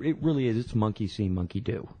works, where it really is, it's monkey see, monkey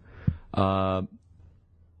do. Do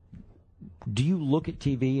you look at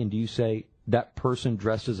TV and do you say, that person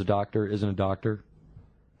dressed as a doctor isn't a doctor?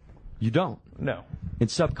 You don't. No. And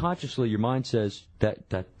subconsciously, your mind says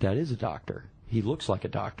that is a doctor. He looks like a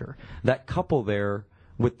doctor. That couple there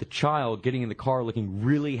with the child getting in the car looking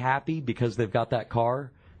really happy because they've got that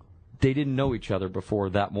car, they didn't know each other before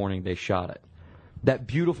that morning they shot it. That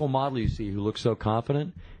beautiful model you see who looks so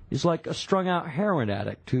confident is like a strung-out heroin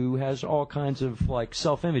addict who has all kinds of like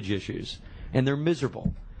self-image issues, and they're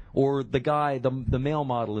miserable. Or the guy, the male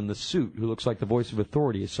model in the suit who looks like the voice of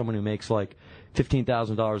authority is someone who makes like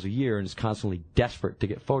 $15,000 a year and is constantly desperate to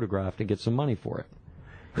get photographed and get some money for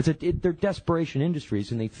it. They're desperation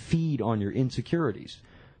industries, and they feed on your insecurities.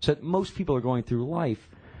 So that most people are going through life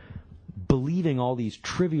believing all these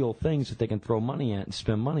trivial things that they can throw money at and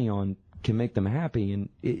spend money on can make them happy, and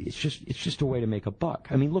it's just a way to make a buck.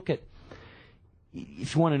 I mean, look at,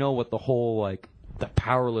 if you want to know what the whole like the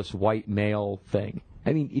powerless white male thing.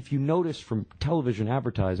 I mean, if you notice from television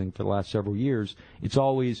advertising for the last several years, it's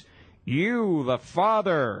always, you, the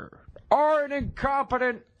father, are an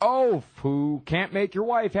incompetent oaf who can't make your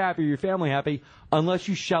wife happy or your family happy unless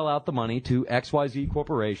you shell out the money to XYZ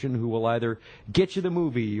Corporation, who will either get you the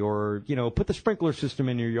movie or, put the sprinkler system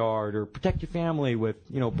in your yard or protect your family with,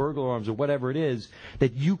 burglar alarms or whatever it is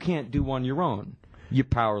that you can't do on your own, you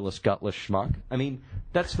powerless, gutless schmuck. I mean,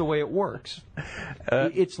 that's the way it works.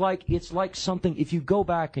 It's like something, if you go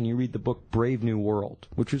back and you read the book Brave New World,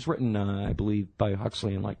 which was written, I believe, by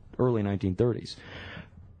Huxley in early 1930s,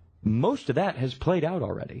 most of that has played out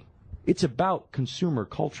already. It's about consumer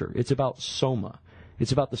culture. It's about soma.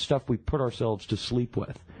 It's about the stuff we put ourselves to sleep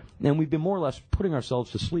with. And we've been more or less putting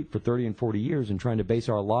ourselves to sleep for 30 and 40 years and trying to base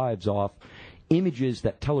our lives off images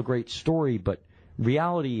that tell a great story, but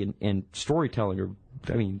reality and storytelling are,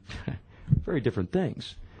 very different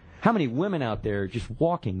things. How many women out there just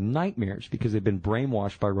walking nightmares because they've been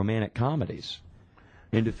brainwashed by romantic comedies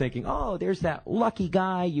into thinking, oh, there's that lucky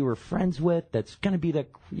guy you were friends with that's going to be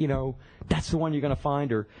that's the one you're going to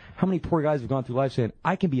find. Or how many poor guys have gone through life saying,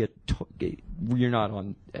 I can be you're not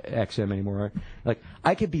on XM anymore, right?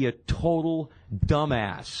 I could be a total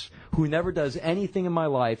dumbass who never does anything in my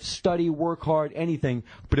life, study, work hard, anything,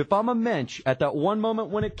 but if I'm a mensch, at that one moment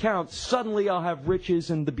when it counts, suddenly I'll have riches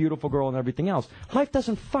and the beautiful girl and everything else. Life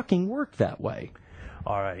doesn't fucking work that way.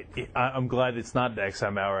 All right, I'm glad it's not the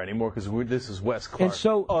XM Hour anymore because this is Wes Clark and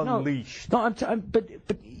so, unleashed. But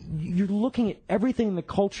you're looking at everything in the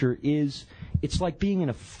culture it's like being in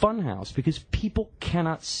a funhouse because people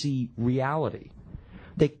cannot see reality.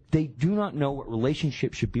 They do not know what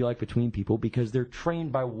relationships should be like between people because they're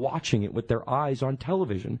trained by watching it with their eyes on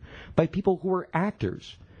television by people who are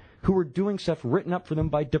actors, who are doing stuff written up for them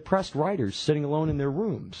by depressed writers sitting alone in their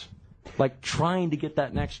rooms, trying to get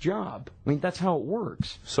that next job. That's how it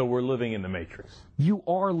works. So we're living in the Matrix. You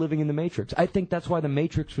are living in the Matrix. I think that's why the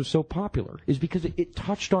Matrix was so popular, is because it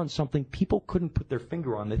touched on something people couldn't put their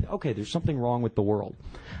finger on. That, okay, there's something wrong with the world.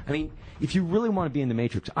 If you really want to be in the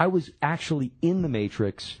Matrix, I was actually in the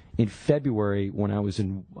Matrix in February when I was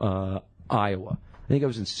in Iowa. I think I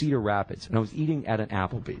was in Cedar Rapids, and I was eating at an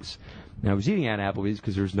Applebee's. And I was eating at Applebee's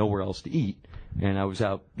because there's nowhere else to eat. And I was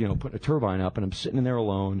out, putting a turbine up, and I'm sitting in there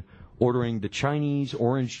alone, ordering the Chinese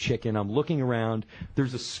orange chicken. I'm looking around.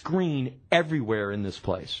 There's a screen everywhere in this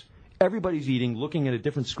place. Everybody's eating, looking at a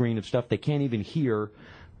different screen of stuff they can't even hear.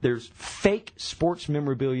 There's fake sports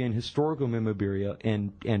memorabilia and historical memorabilia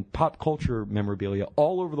and pop culture memorabilia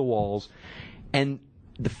all over the walls. And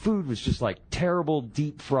the food was just terrible,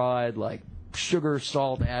 deep fried, sugar,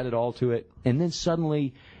 salt added all to it. And then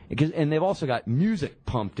suddenly, and they've also got music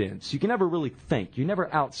pumped in, so you can never really think. You're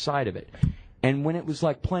never outside of it. And when it was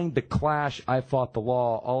playing The Clash, I Fought the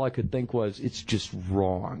Law, all I could think was, it's just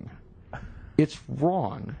wrong. It's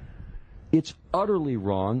wrong. It's utterly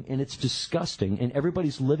wrong, and it's disgusting, and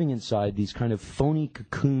everybody's living inside these kind of phony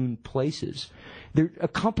cocoon places. A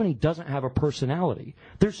company doesn't have a personality.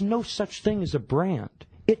 There's no such thing as a brand.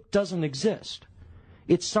 It doesn't exist.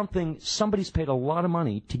 It's something somebody's paid a lot of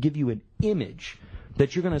money to give you an image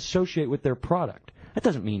that you're going to associate with their product. That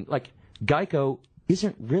doesn't mean, Geico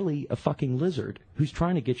isn't really a fucking lizard who's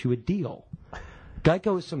trying to get you a deal.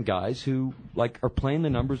 Geico is some guys who are playing the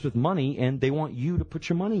numbers with money, and they want you to put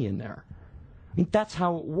your money in there. That's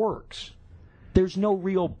how it works. There's no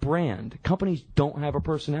real brand. Companies don't have a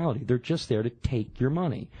personality. They're just there to take your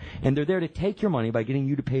money. And they're there to take your money by getting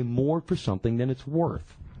you to pay more for something than it's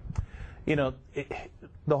worth.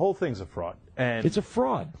 The whole thing's a fraud. And it's a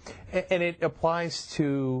fraud. And it applies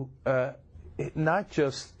to not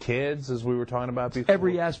just kids, as we were talking about before.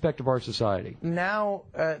 Every aspect of our society. Now,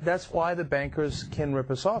 that's why the bankers can rip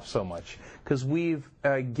us off so much, because we've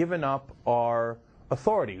given up our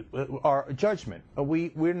authority, our judgment.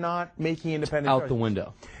 We're not making independent out judgments. The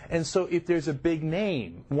window. And so if there's a big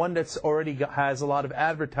name, one that's already has a lot of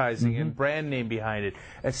advertising and brand name behind it,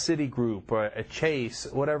 a Citigroup or a Chase,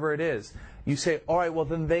 whatever it is, you say, all right, well,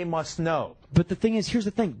 then they must know. But the thing is, here's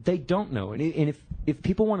the thing, they don't know. And if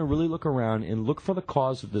people want to really look around and look for the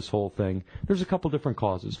cause of this whole thing, there's a couple different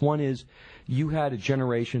causes. One is you had a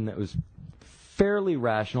generation that was fairly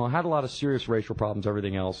rational, had a lot of serious racial problems,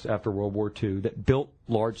 everything else, after World War II, that built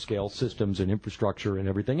large-scale systems and infrastructure and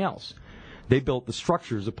everything else. They built the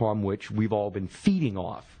structures upon which we've all been feeding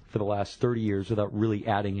off for the last 30 years without really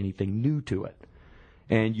adding anything new to it.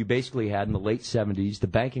 And you basically had, in the late 70s, the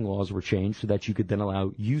banking laws were changed so that you could then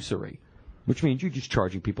allow usury, which means you're just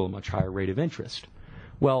charging people a much higher rate of interest.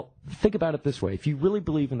 Well, think about it this way. If you really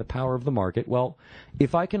believe in the power of the market, well,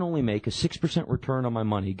 if I can only make a 6% return on my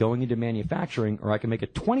money going into manufacturing, or I can make a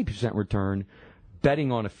 20% return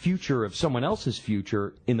betting on a future of someone else's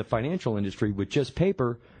future in the financial industry with just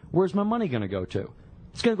paper, where's my money going to go to?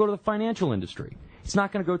 It's going to go to the financial industry. It's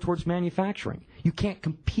not going to go towards manufacturing. You can't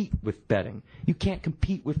compete with betting. You can't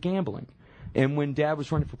compete with gambling. And when Dad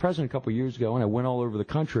was running for president a couple of years ago, and I went all over the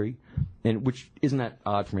country, and which isn't that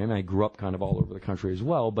odd for me. I mean, I grew up kind of all over the country as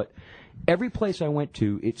well, but every place I went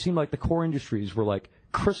to, it seemed like the core industries were like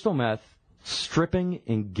crystal meth, stripping,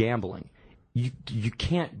 and gambling. You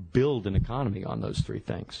can't build an economy on those three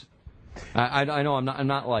things. I know I'm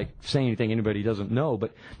not like saying anything anybody doesn't know,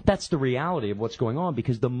 but that's the reality of what's going on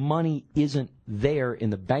because the money isn't there in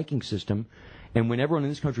the banking system. And when everyone in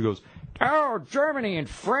this country goes, oh, Germany and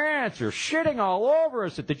France are shitting all over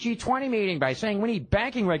us at the G20 meeting by saying we need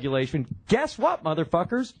banking regulation, guess what,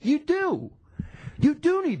 motherfuckers? You do. You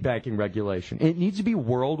do need banking regulation. It needs to be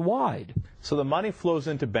worldwide. So the money flows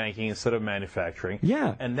into banking instead of manufacturing.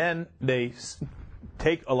 Yeah. And then they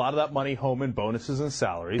take a lot of that money home in bonuses and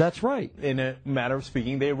salaries. That's right. In a matter of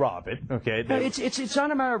speaking, they rob it. Okay. It's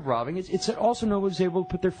not a matter of robbing. It's also nobody's able to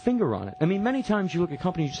put their finger on it. I mean, many times you look at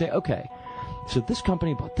companies, you say, okay, so this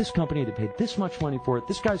company bought this company, they paid this much money for it.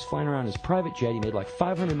 This guy's flying around his private jet. He made like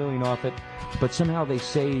 $500 million off it, but somehow they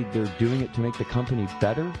say they're doing it to make the company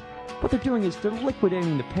better. What they're doing is they're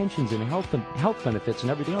liquidating the pensions and health benefits and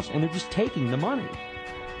everything else, and they're just taking the money.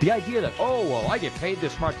 The idea that, oh, well, I get paid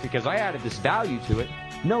this much because I added this value to it.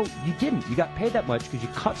 No, you didn't. You got paid that much because you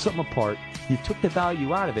cut something apart, you took the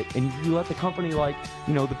value out of it, and you let the company, like,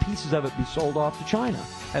 you know, the pieces of it be sold off to China.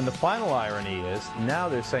 And the final irony is now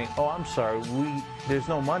they're saying, oh, I'm sorry, there's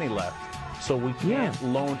no money left. So we can't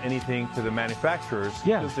loan anything to the manufacturers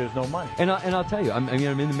because there's no money. And I'll tell you, I'm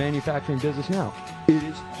in the manufacturing business now. It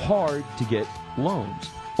is hard to get loans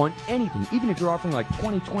on anything, even if you're offering like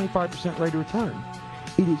 20-25% rate of return.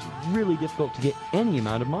 It is really difficult to get any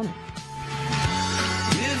amount of money.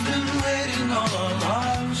 We've been waiting all our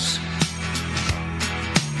lives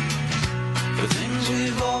for things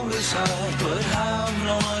we've always had but have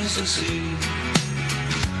no eyes to see.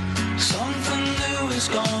 Something new is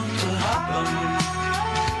going to happen.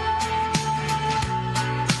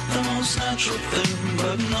 The most natural thing,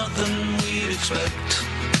 but nothing we'd expect.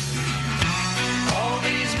 All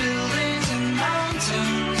these buildings and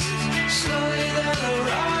mountains, slowly they'll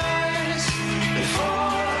arise before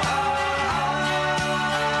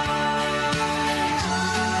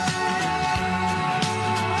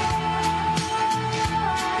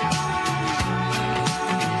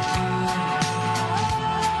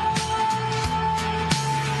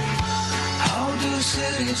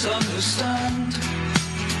cities understand.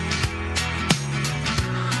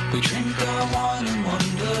 We drink our wine and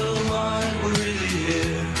wonder why we're really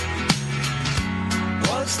here.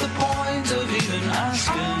 What's the point of even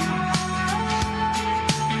asking?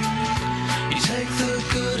 You take the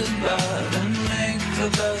good and bad and make the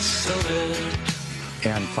best of it.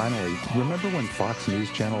 And finally, remember when Fox News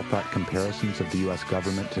Channel thought comparisons of the U.S.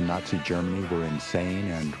 government to Nazi Germany were insane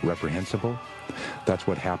and reprehensible? That's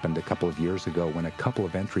what happened a couple of years ago when a couple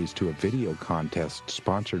of entries to a video contest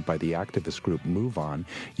sponsored by the activist group MoveOn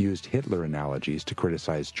used Hitler analogies to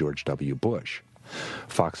criticize George W. Bush.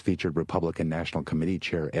 Fox featured Republican National Committee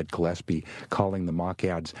Chair Ed Gillespie calling the mock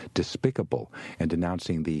ads despicable and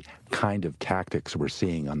denouncing the kind of tactics we're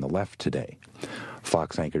seeing on the left today.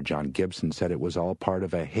 Fox anchor John Gibson said it was all part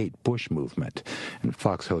of a hate Bush movement. And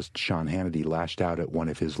Fox host Sean Hannity lashed out at one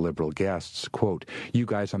of his liberal guests, quote, "You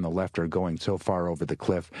guys on the left are going so far over the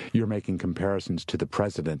cliff, you're making comparisons to the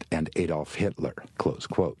president and Adolf Hitler," close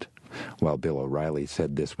quote. While Bill O'Reilly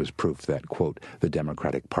said this was proof that, quote, "the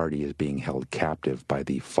Democratic Party is being held captive by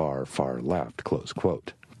the far, far left," close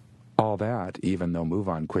quote. All that, even though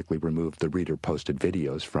MoveOn quickly removed the reader-posted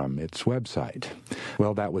videos from its website.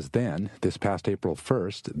 Well, that was then. This past April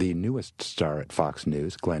 1st, the newest star at Fox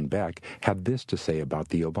News, Glenn Beck, had this to say about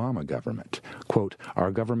the Obama government. Quote, "Our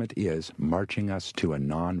government is marching us to a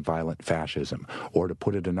non-violent fascism. Or to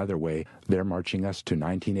put it another way, they're marching us to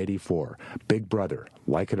 1984. Big Brother,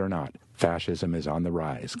 like it or not. Fascism is on the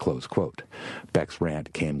rise," close quote. Beck's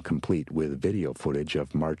rant came complete with video footage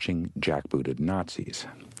of marching, jackbooted Nazis.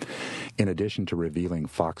 In addition to revealing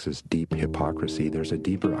Fox's deep hypocrisy, there's a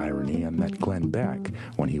deeper irony in that Glenn Beck,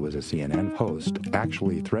 when he was a CNN host,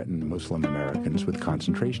 actually threatened Muslim Americans with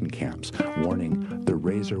concentration camps, warning the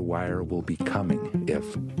razor wire will be coming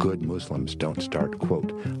if good Muslims don't start,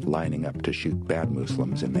 quote, "lining up to shoot bad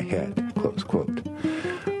Muslims in the head," close quote.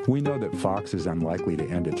 We know that Fox is unlikely to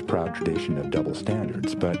end its proud tradition of double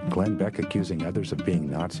standards, but Glenn Beck accusing others of being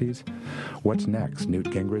Nazis? What's next? Newt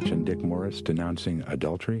Gingrich and Dick Morris denouncing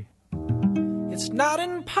adultery? It's not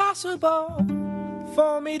impossible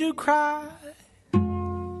for me to cry.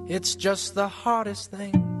 It's just the hardest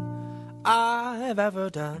thing I've ever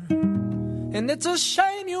done. And it's a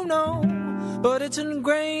shame, you know, but it's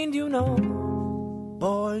ingrained, you know,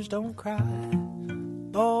 Boys don't cry,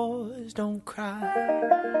 boys don't cry.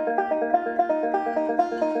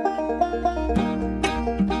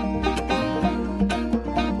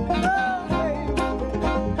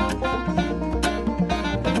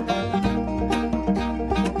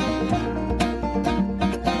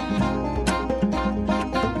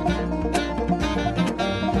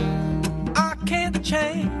 I can't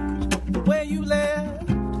change the way you left.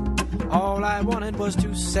 All I wanted was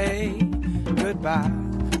to say goodbye.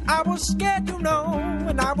 I was scared, you know,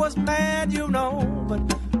 and I was mad, you know, but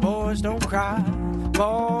boys don't cry,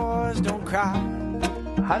 boys don't cry.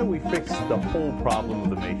 How do we fix the whole problem of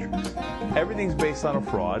the Matrix? Everything's based on a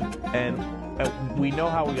fraud, and we know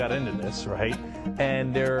how we got into this, right?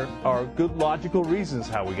 And there are good logical reasons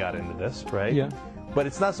how we got into this, right? Yeah. But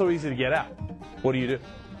it's not so easy to get out. What do you do?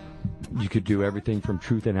 You could do everything from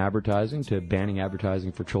truth in advertising to banning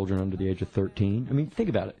advertising for children under the age of 13. I mean, think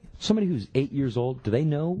about it. Somebody who's 8 years old, do they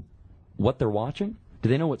know what they're watching? Do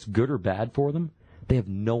they know what's good or bad for them? They have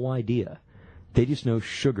no idea. They just know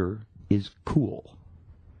sugar is cool.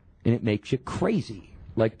 And it makes you crazy,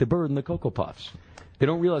 like the bird and the Cocoa Puffs. They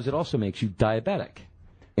don't realize it also makes you diabetic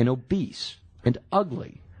and obese and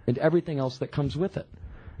ugly and everything else that comes with it.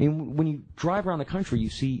 I mean, when you drive around the country, you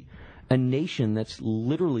see a nation that's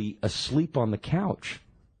literally asleep on the couch,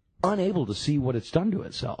 unable to see what it's done to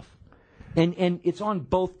itself. And it's on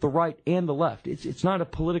both the right and the left. It's not a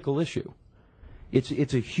political issue. It's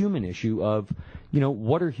a human issue of,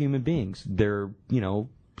 what are human beings? They're,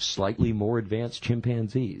 slightly more advanced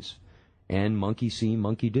chimpanzees. And monkey see,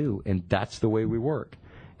 monkey do. And that's the way we work.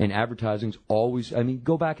 And advertising's always,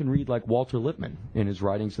 go back and read like Walter Lippmann in his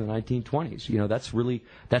writings in the 1920s.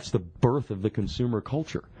 That's the birth of the consumer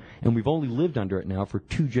culture. And we've only lived under it now for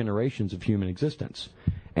 2 generations of human existence.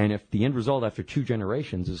 And if the end result after 2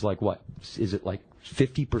 generations is like what? Is it like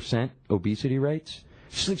 50% obesity rates?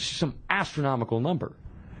 It's like some astronomical number.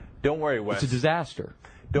 Don't worry, Wes. It's a disaster.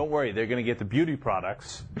 Don't worry. They're going to get the beauty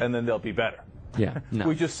products, and then they'll be better. Yeah. No.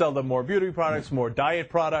 We just sell them more beauty products, more diet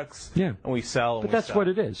products, and we sell. But that's what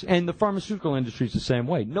it is. And the pharmaceutical industry is the same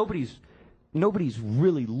way. Nobody's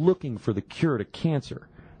really looking for the cure to cancer.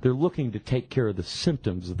 They're looking to take care of the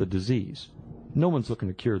symptoms of the disease. No one's looking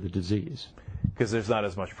to cure the disease. Because there's not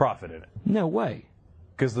as much profit in it. No way.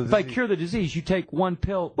 If I cure the disease, you take one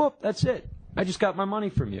pill, whoop, that's it. I just got my money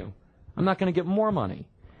from you. I'm not going to get more money.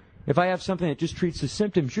 If I have something that just treats the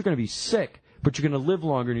symptoms, you're going to be sick, but you're going to live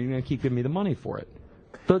longer and you're going to keep giving me the money for it.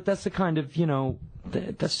 But that's the kind of,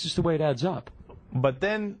 that's just the way it adds up. But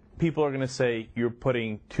then people are going to say you're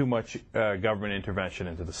putting too much government intervention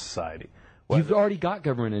into the society. You've already got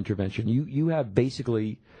government intervention. You have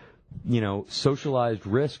basically, socialized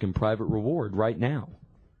risk and private reward right now.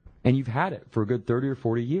 And you've had it for a good 30 or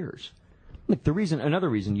 40 years. Look, another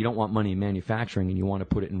reason you don't want money in manufacturing and you want to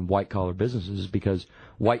put it in white-collar businesses is because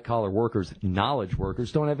white-collar workers, knowledge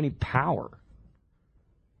workers, don't have any power.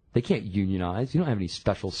 They can't unionize. You don't have any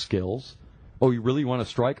special skills. Oh, you really want to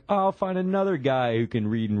strike? Oh, I'll find another guy who can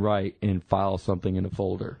read and write and file something in a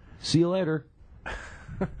folder. See you later.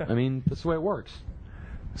 That's the way it works.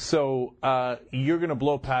 So you're going to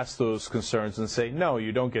blow past those concerns and say, no,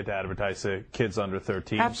 you don't get to advertise to kids under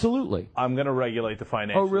 13. Absolutely. I'm going to regulate the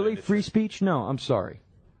financial industry. industry. Free speech? No, I'm sorry.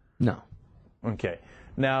 No. Okay.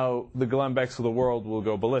 Now, the Glenn Becks of the world will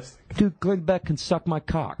go ballistic. Dude, Glenn Beck can suck my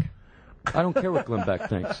cock. I don't care what Glenn Beck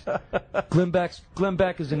thinks. Glenn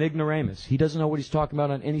Beck is an ignoramus. He doesn't know what he's talking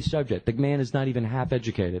about on any subject. The man is not even half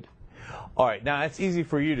educated. All right, now that's easy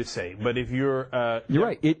for you to say, but if you're... You're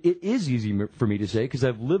right. It is easy for me to say because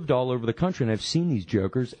I've lived all over the country and I've seen these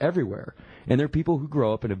jokers everywhere. And they're people who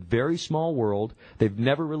grow up in a very small world. They've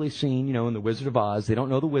never really seen, in The Wizard of Oz, they don't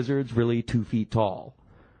know the wizard's really 2 feet tall.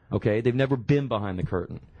 Okay? They've never been behind the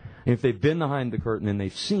curtain. And if they've been behind the curtain and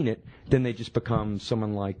they've seen it, then they just become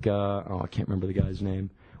someone like, I can't remember the guy's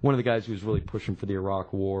name. One of the guys who was really pushing for the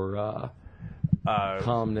Iraq War,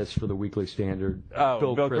 columnist for the Weekly Standard,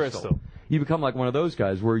 Bill Kristol. You become like one of those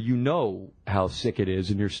guys where you know how sick it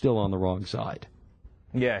is and you're still on the wrong side.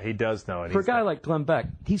 Yeah, he does know it. For a guy like Glenn Beck,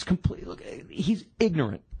 he's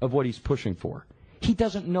ignorant of what he's pushing for. He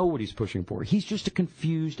doesn't know what he's pushing for. He's just a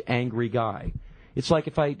confused, angry guy. It's like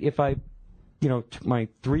if I took my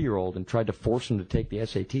 3-year-old and tried to force him to take the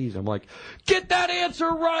SATs, I'm like, get that answer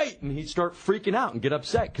right! And he'd start freaking out and get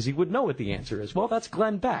upset because he would know what the answer is. Well, that's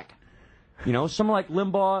Glenn Beck. Someone like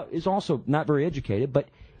Limbaugh is also not very educated, but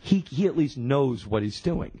he at least knows what he's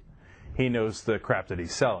doing. he knows the crap that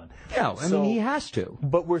he's selling. Yeah, I mean, he has to.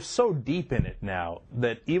 But we're so deep in it now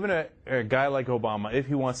that even a guy like Obama, if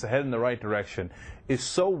he wants to head in the right direction, is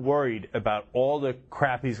so worried about all the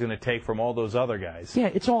crap he's going to take from all those other guys. Yeah,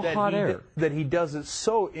 it's all hot air. That he does it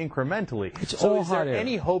so incrementally. It's so all is there hot air.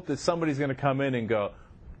 any hope that somebody's going to come in and go,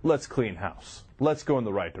 let's clean house. Let's go in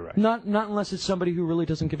the right direction? Not unless it's somebody who really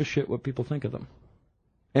doesn't give a shit what people think of them.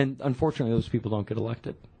 And unfortunately, those people don't get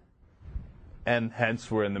elected. And hence,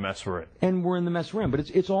 we're in the mess we're in. And we're in the mess we're in.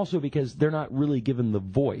 But it's also because they're not really given the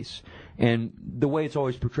voice. And the way it's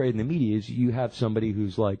always portrayed in the media is you have somebody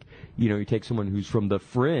who's like, you take someone who's from the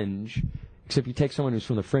fringe, except you take someone who's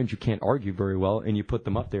from the fringe who can't argue very well, and you put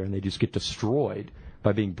them up there, and they just get destroyed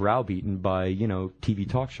by being browbeaten by, TV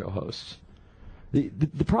talk show hosts.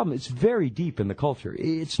 The problem is very deep in the culture.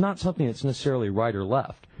 It's not something that's necessarily right or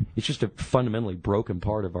left. It's just a fundamentally broken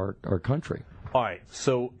part of our country. All right,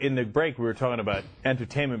 so in the break we were talking about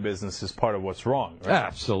entertainment business is part of what's wrong, right?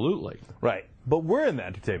 Absolutely. Right, but we're in the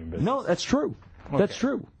entertainment business. No, that's true. Okay. That's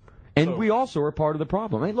true. And we also are part of the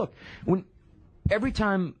problem. I mean, look, every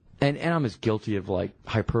time, and I'm as guilty of,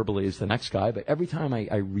 hyperbole as the next guy, but every time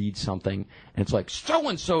I read something and it's like,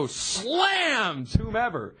 so-and-so slams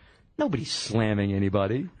whomever, nobody's slamming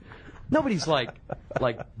anybody. Nobody's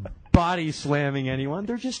body slamming anyone.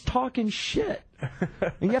 They're just talking shit.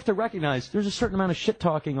 And you have to recognize there's a certain amount of shit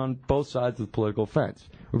talking on both sides of the political fence.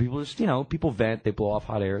 Where people just, people vent, they blow off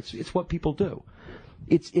hot air. It's what people do.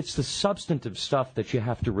 It's the substantive stuff that you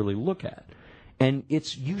have to really look at. And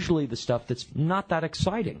it's usually the stuff that's not that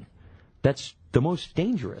exciting. That's the most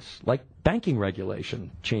dangerous, like banking regulation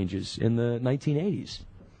changes in the 1980s.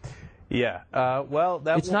 Yeah,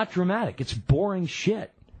 it's not dramatic. It's boring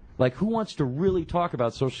shit. Like, who wants to really talk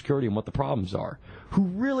about Social Security and what the problems are? Who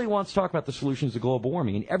really wants to talk about the solutions to global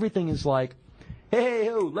warming? And everything is like,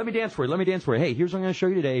 hey, let me dance for you, Hey, here's what I'm going to show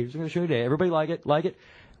you today. Everybody like it?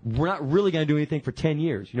 We're not really going to do anything for 10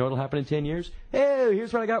 years. You know what'll happen in 10 years? Hey,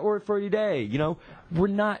 here's what I got for you today. We're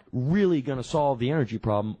not really going to solve the energy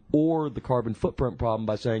problem or the carbon footprint problem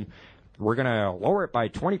by saying, we're going to lower it by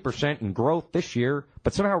 20% in growth this year,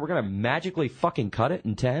 but somehow we're going to magically fucking cut it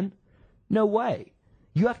in 10? No way.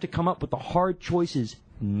 You have to come up with the hard choices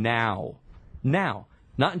now. Now.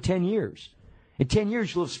 Not in 10 years. In 10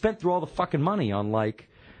 years, you'll have spent through all the fucking money on, Rogaine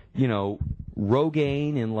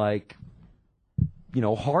and,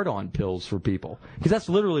 hard-on pills for people. Because that's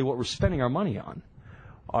literally what we're spending our money on.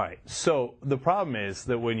 All right. So the problem is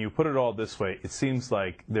that when you put it all this way, it seems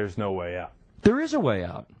like there's no way out. There is a way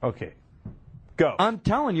out. Okay. Go. I'm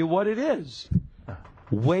telling you what it is.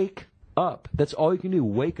 Wake up. That's all you can do.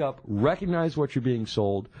 Wake up, recognize what you're being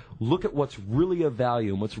sold, look at what's really of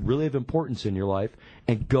value and what's really of importance in your life,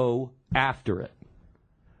 and go after it.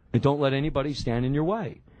 And don't let anybody stand in your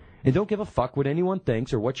way. And don't give a fuck what anyone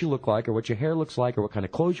thinks or what you look like or what your hair looks like or what kind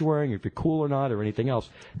of clothes you're wearing or if you're cool or not or anything else.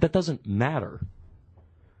 That doesn't matter.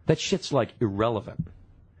 That shit's irrelevant.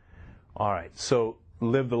 All right. So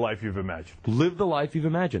live the life you've imagined. Live the life you've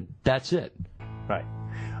imagined. That's it. Right.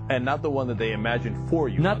 And not the one that they imagined for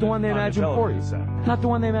you. Not the one they imagined for you. Not the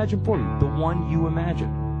one they imagined for you. The one you imagine.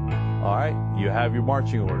 All right. You have your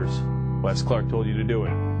marching orders. Wes Clark told you to do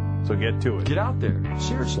it. So get to it. Get out there.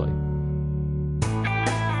 Seriously.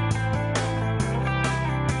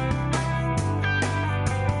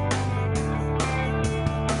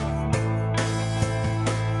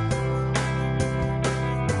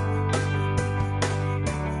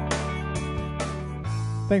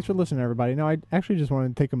 Thanks for listening, everybody. Now, I actually just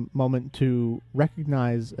wanted to take a moment to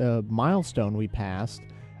recognize a milestone we passed.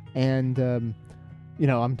 And, I'm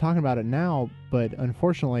talking about it now, but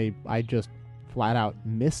unfortunately, I just flat out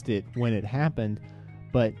missed it when it happened.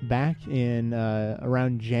 But back in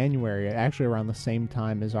around January, actually around the same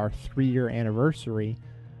time as our 3-year anniversary,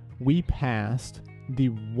 we passed the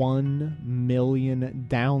 1 million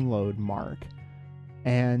download mark.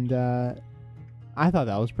 And I thought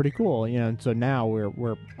that was pretty cool, and so now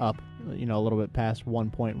we're up, a little bit past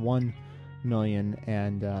 1.1 million,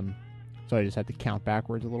 and so I just had to count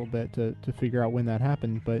backwards a little bit to figure out when that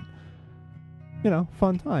happened. But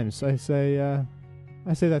fun times. I say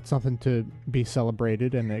that's something to be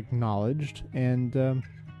celebrated and acknowledged. And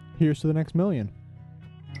here's to the next million.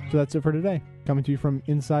 So that's it for today. Coming to you from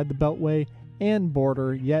inside the Beltway and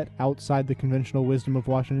border, yet outside the conventional wisdom of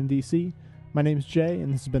Washington, D.C., my name's Jay,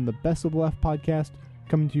 and this has been the Best of the Left podcast,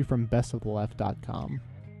 coming to you from bestoftheleft.com.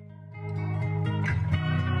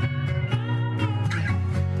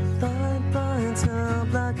 Thought lines now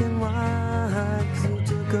black and white, 'cause you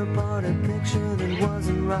took apart a picture that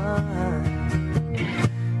wasn't right.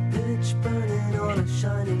 Pitch burning on a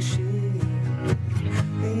shining sheet,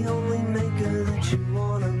 the only maker that you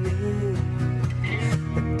wanna meet.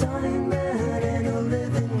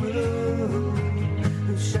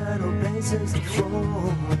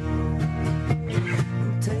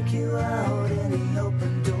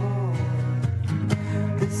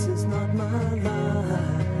 of my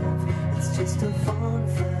life. It's just a fond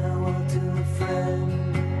farewell to a friend.